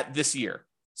at this year.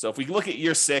 So if we look at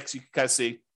year 6, you can kind of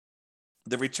see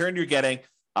the return you're getting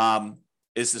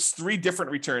is this 3 different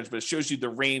returns, but it shows you the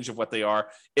range of what they are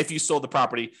if you sold the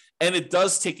property. And it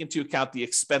does take into account the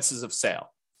expenses of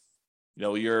sale.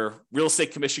 Your real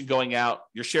estate commission going out,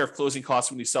 your share of closing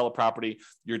costs when you sell a property,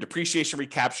 your depreciation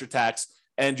recapture tax,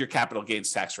 and your capital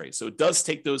gains tax rate. So it does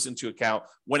take those into account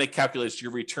when it calculates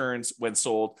your returns when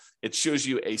sold. It shows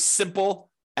you a simple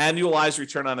annualized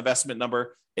return on investment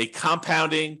number, a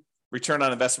compounding return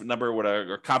on investment number,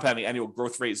 or compounding annual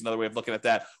growth rate is another way of looking at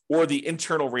that, or the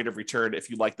internal rate of return if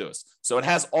you like those. So it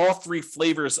has all three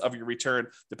flavors of your return,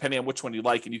 depending on which one you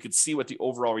like, and you can see what the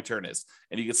overall return is.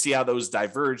 And you can see how those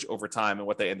diverge over time and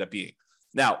what they end up being.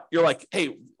 Now, you're like,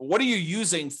 hey, what are you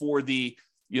using for the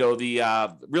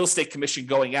real estate commission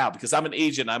going out? Because I'm an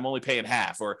agent, I'm only paying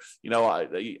half, or,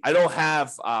 I don't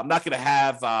have, I'm not going to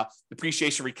have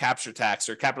depreciation recapture tax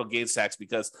or capital gains tax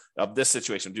because of this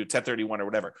situation, do 1031 or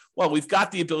whatever. Well, we've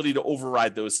got the ability to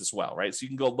override those as well, right? So you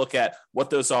can go look at what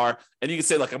those are, and you can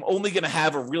say, like, I'm only going to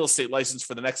have a real estate license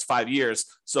for the next 5 years.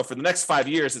 So for the next 5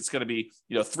 years, it's going to be,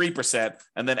 3%.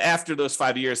 And then after those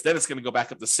 5 years, then it's going to go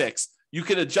back up to 6%. You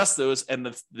can adjust those,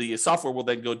 and the software will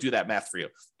then go do that math for you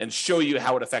and show you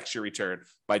how it affects your return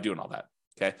by doing all that.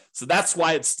 Okay. So that's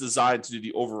why it's designed to do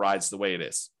the overrides the way it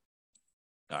is.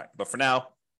 All right. But for now,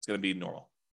 it's going to be normal.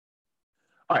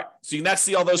 All right. So you can next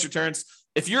see all those returns.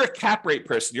 If you're a cap rate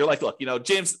person, you're like, look,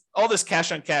 James, all this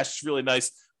cash on cash is really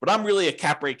nice, but I'm really a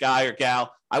cap rate guy or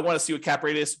gal. I want to see what cap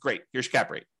rate is. Great. Here's your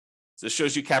cap rate. So it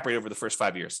shows you cap rate over the first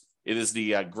 5 years. It is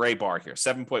the gray bar here,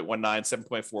 7.19,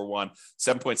 7.41,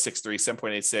 7.63,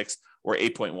 7.86, or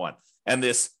 8.1. And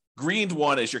this green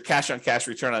one is your cash on cash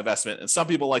return on investment. And some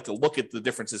people like to look at the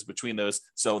differences between those.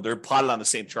 So they're plotted on the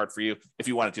same chart for you if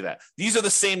you want to do that. These are the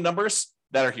same numbers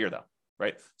that are here though,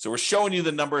 right? So we're showing you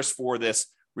the numbers for this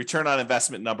return on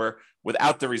investment number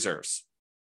without the reserves.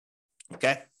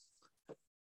 Okay.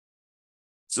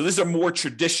 So these are more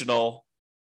traditional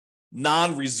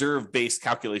non-reserve based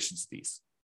calculations of these.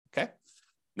 Okay.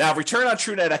 Now, return on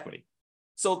true net equity.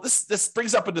 So this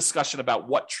brings up a discussion about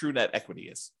what true net equity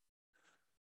is.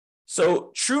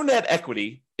 So true net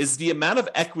equity is the amount of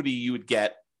equity you would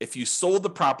get if you sold the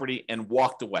property and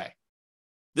walked away.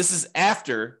 This is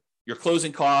after your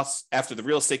closing costs, after the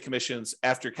real estate commissions,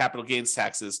 after capital gains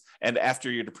taxes, and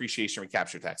after your depreciation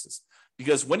recapture taxes.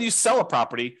 Because when you sell a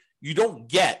property, you don't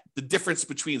get the difference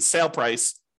between sale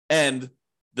price and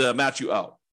the amount you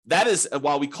owe. That is,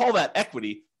 while we call that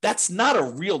equity, that's not a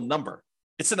real number.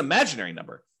 It's an imaginary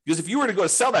number. Because if you were to go to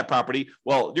sell that property,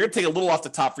 well, you're going to take a little off the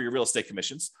top for your real estate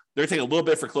commissions. They're going to take a little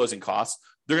bit for closing costs.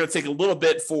 They're going to take a little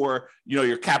bit for,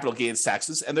 your capital gains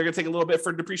taxes, and they're going to take a little bit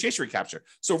for depreciation recapture.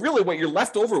 So really what you're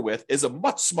left over with is a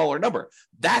much smaller number.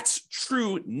 That's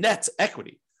true net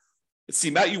equity. It's the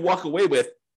amount you walk away with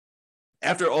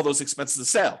after all those expenses of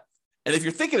sale. And if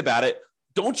you're thinking about it,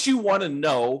 don't you want to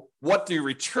know what the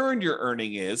return you're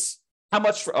earning is, how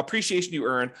much appreciation you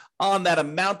earn on that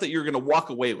amount that you're going to walk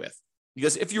away with?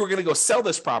 Because if you were going to go sell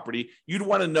this property, you'd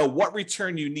want to know what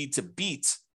return you need to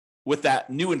beat with that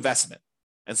new investment.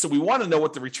 And so we want to know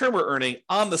what the return we're earning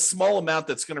on the small amount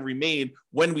that's going to remain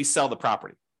when we sell the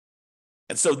property.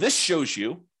 And so this shows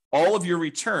you all of your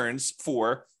returns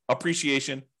for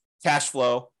appreciation, cash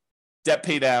flow, debt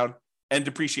pay down, and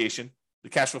depreciation, the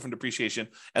cash flow from depreciation.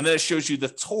 And then it shows you the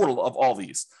total of all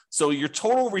these. So your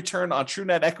total return on true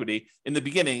net equity in the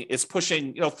beginning is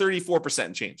pushing 34%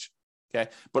 and change. Okay.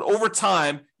 But over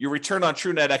time, your return on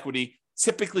true net equity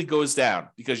typically goes down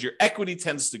because your equity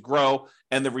tends to grow,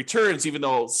 and the returns, even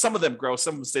though some of them grow,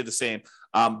 some of them stay the same,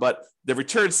 but the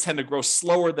returns tend to grow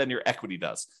slower than your equity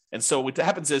does. And so what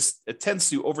happens is it tends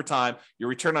to, over time, your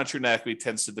return on true net equity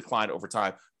tends to decline over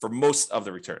time for most of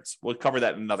the returns. We'll cover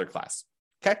that in another class.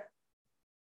 Okay.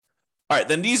 All right.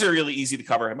 Then these are really easy to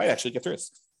cover. I might actually get through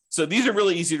this. So these are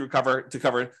really easy to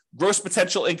cover gross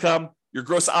potential income, your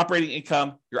gross operating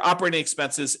income, your operating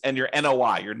expenses, and your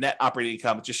NOI, your net operating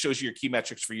income. It just shows you your key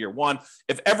metrics for year one.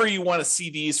 If ever you want to see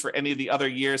these for any of the other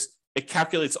years, it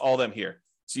calculates all of them here.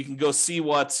 So you can go see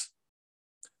what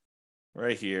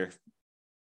right here.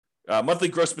 Monthly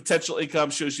gross potential income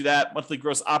shows you that. Monthly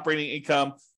gross operating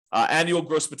income, annual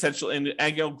gross potential and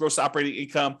annual gross operating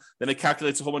income. Then it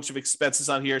calculates a whole bunch of expenses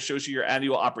on here. It shows you your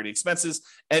annual operating expenses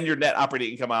and your net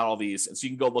operating income on all these. And so you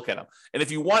can go look at them. And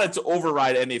if you wanted to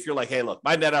override any, if you're like, hey, look,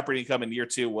 my net operating income in year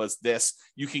two was this,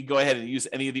 you can go ahead and use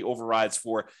any of the overrides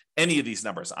for any of these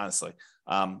numbers, honestly.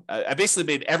 I basically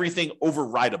made everything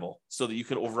overrideable so that you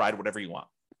could override whatever you want.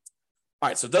 All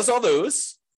right, so it does all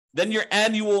those. Then your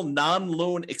annual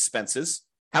non-loan expenses,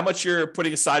 how much you're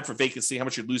putting aside for vacancy, how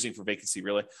much you're losing for vacancy,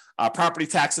 really. Property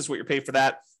taxes, what you're paying for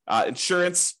that.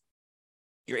 Insurance,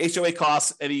 your HOA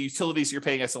costs, any utilities you're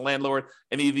paying as a landlord,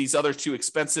 any of these other two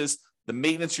expenses, the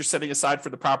maintenance you're setting aside for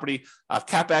the property,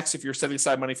 CapEx, if you're setting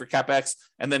aside money for CapEx,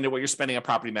 and then what you're spending on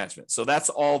property management. So that's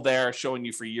all there showing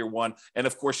you for year one. And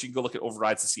of course, you can go look at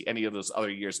overrides to see any of those other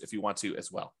years if you want to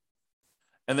as well.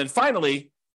 And then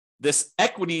finally, this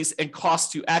equities and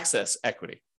cost to access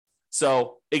equity.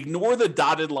 So ignore the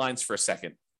dotted lines for a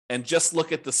second and just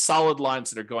look at the solid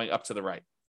lines that are going up to the right.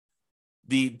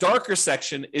 The darker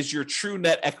section is your true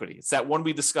net equity. It's that one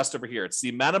we discussed over here. It's the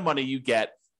amount of money you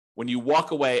get when you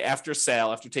walk away after a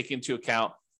sale, after taking into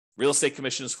account real estate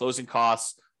commissions, closing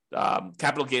costs,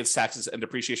 capital gains taxes, and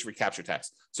depreciation recapture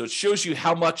tax. So it shows you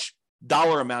how much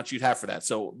dollar amount you'd have for that.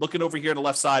 So looking over here on the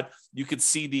left side, you can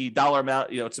see the dollar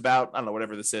amount. It's about, I don't know,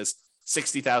 whatever this is,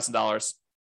 $60,000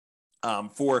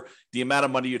 for the amount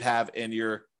of money you'd have in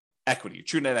your equity, your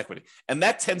true net equity. And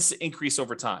that tends to increase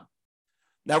over time.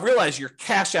 Now realize your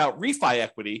cash out refi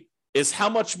equity is how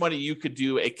much money you could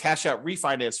do a cash out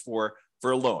refinance for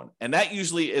a loan. And that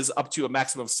usually is up to a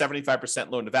maximum of 75%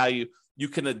 loan to value. You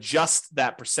can adjust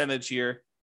that percentage here.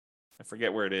 I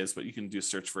forget where it is, but you can do a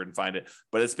search for it and find it.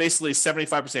 But it's basically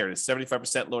 75%. It's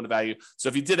 75% loan to value. So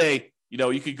if you did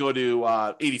you could go to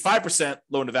 85%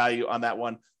 loan to value on that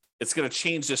one. It's going to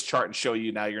change this chart and show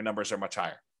you now your numbers are much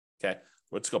higher. Okay.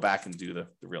 Let's go back and do the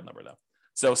real number though.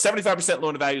 So 75%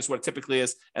 loan to value is what it typically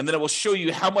is. And then it will show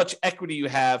you how much equity you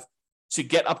have to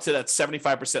get up to that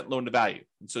 75% loan to value.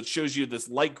 And so it shows you this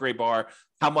light gray bar,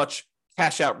 how much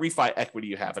cash out refi equity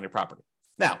you have in your property.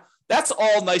 Now, that's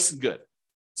all nice and good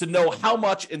to know how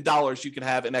much in dollars you can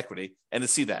have in equity and to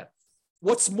see that.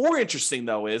 What's more interesting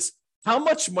though is how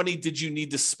much money did you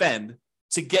need to spend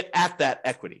to get at that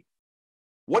equity?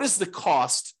 What is the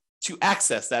cost to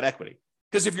access that equity?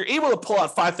 Because if you're able to pull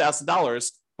out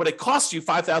 $5,000, but it costs you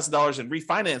 $5,000 in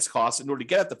refinance costs in order to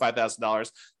get at the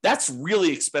 $5,000, that's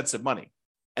really expensive money.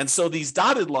 And so these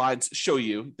dotted lines show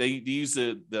you, they use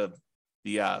the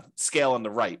scale on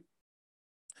the right,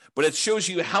 but it shows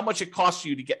you how much it costs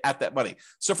you to get at that money.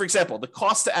 So for example, the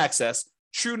cost to access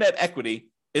true net equity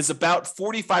is about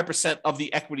 45% of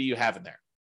the equity you have in there.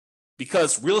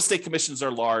 Because real estate commissions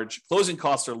are large, closing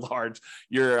costs are large,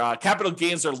 your capital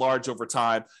gains are large over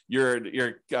time, your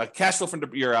cash flow from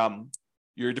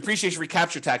your depreciation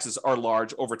recapture taxes are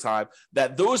large over time,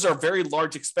 that those are very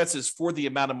large expenses for the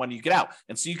amount of money you get out.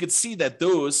 And so you can see that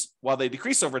those, while they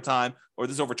decrease over time, or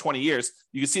this is over 20 years,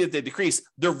 you can see that they decrease.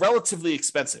 They're relatively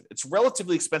expensive. It's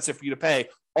relatively expensive for you to pay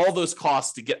all those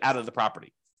costs to get out of the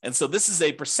property. And so this is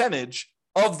a percentage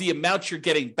of the amount you're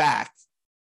getting back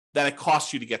that it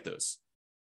costs you to get those.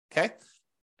 Okay.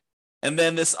 And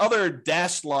then this other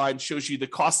dashed line shows you the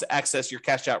cost to access your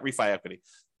cash out refi equity.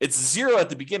 It's zero at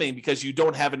the beginning because you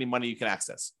don't have any money you can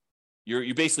access.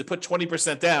 You basically put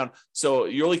 20% down, so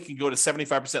you only can go to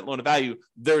 75% loan to value.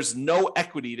 There's no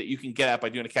equity that you can get at by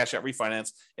doing a cash out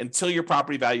refinance until your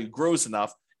property value grows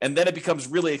enough. And then it becomes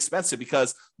really expensive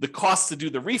because the cost to do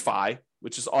the refi,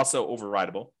 which is also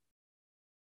overridable.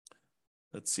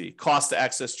 Let's see, cost to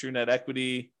access true net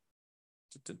equity.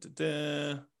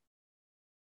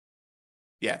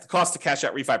 Yeah, the cost to cash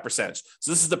out refi percentage.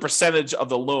 So this is the percentage of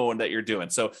the loan that you're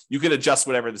doing. So you can adjust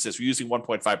whatever this is. We're using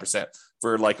 1.5%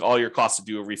 for like all your costs to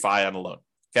do a refi on a loan.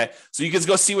 Okay, so you can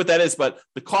go see what that is, but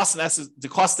the cost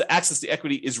to access the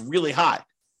equity is really high.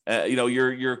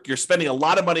 You're spending a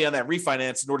lot of money on that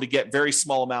refinance in order to get very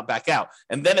small amount back out,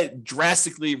 and then it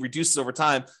drastically reduces over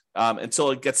time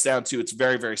until it gets down to it's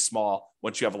very, very small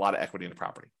once you have a lot of equity in the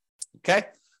property. Okay,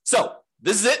 so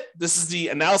this is it. This is the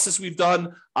analysis we've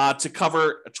done to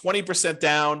cover a 20%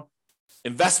 down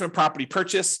investment property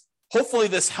purchase. Hopefully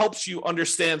this helps you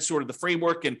understand sort of the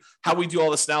framework and how we do all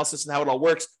this analysis and how it all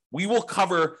works. We will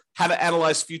cover how to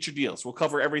analyze future deals. We'll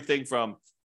cover everything from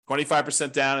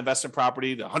 25% down investment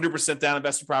property to 100% down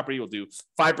investment property. We'll do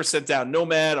 5% down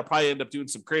Nomad. I'll probably end up doing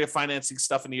some creative financing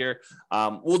stuff in here.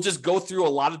 We'll just go through a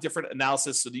lot of different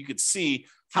analysis so that you can see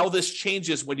how this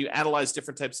changes when you analyze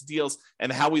different types of deals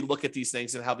and how we look at these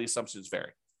things and how the assumptions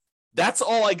vary. That's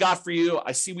all I got for you.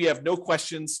 I see we have no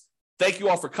questions. Thank you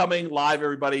all for coming live,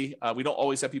 everybody. We don't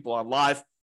always have people on live,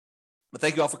 but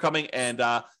thank you all for coming and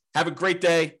have a great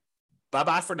day.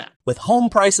 Bye-bye for now. With home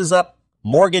prices up,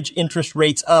 mortgage interest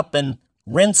rates up, and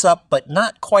rents up, but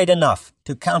not quite enough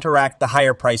to counteract the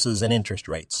higher prices and interest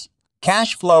rates.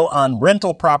 Cash flow on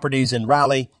rental properties in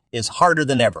Raleigh is harder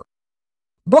than ever.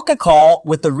 Book a call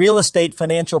with the Real Estate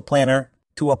Financial Planner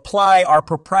to apply our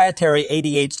proprietary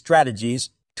 88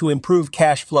 strategies to improve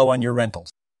cash flow on your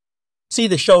rentals. See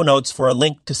the show notes for a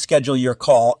link to schedule your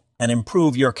call and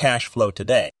improve your cash flow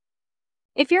today.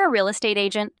 If you're a real estate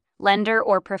agent, lender,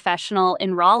 or professional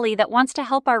in Raleigh that wants to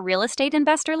help our real estate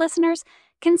investor listeners,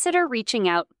 consider reaching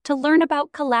out to learn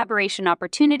about collaboration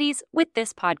opportunities with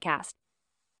this podcast.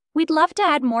 We'd love to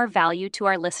add more value to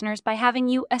our listeners by having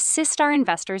you assist our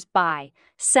investors buy,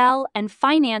 sell, and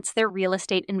finance their real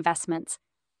estate investments.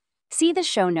 See the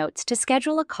show notes to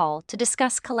schedule a call to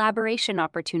discuss collaboration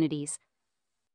opportunities.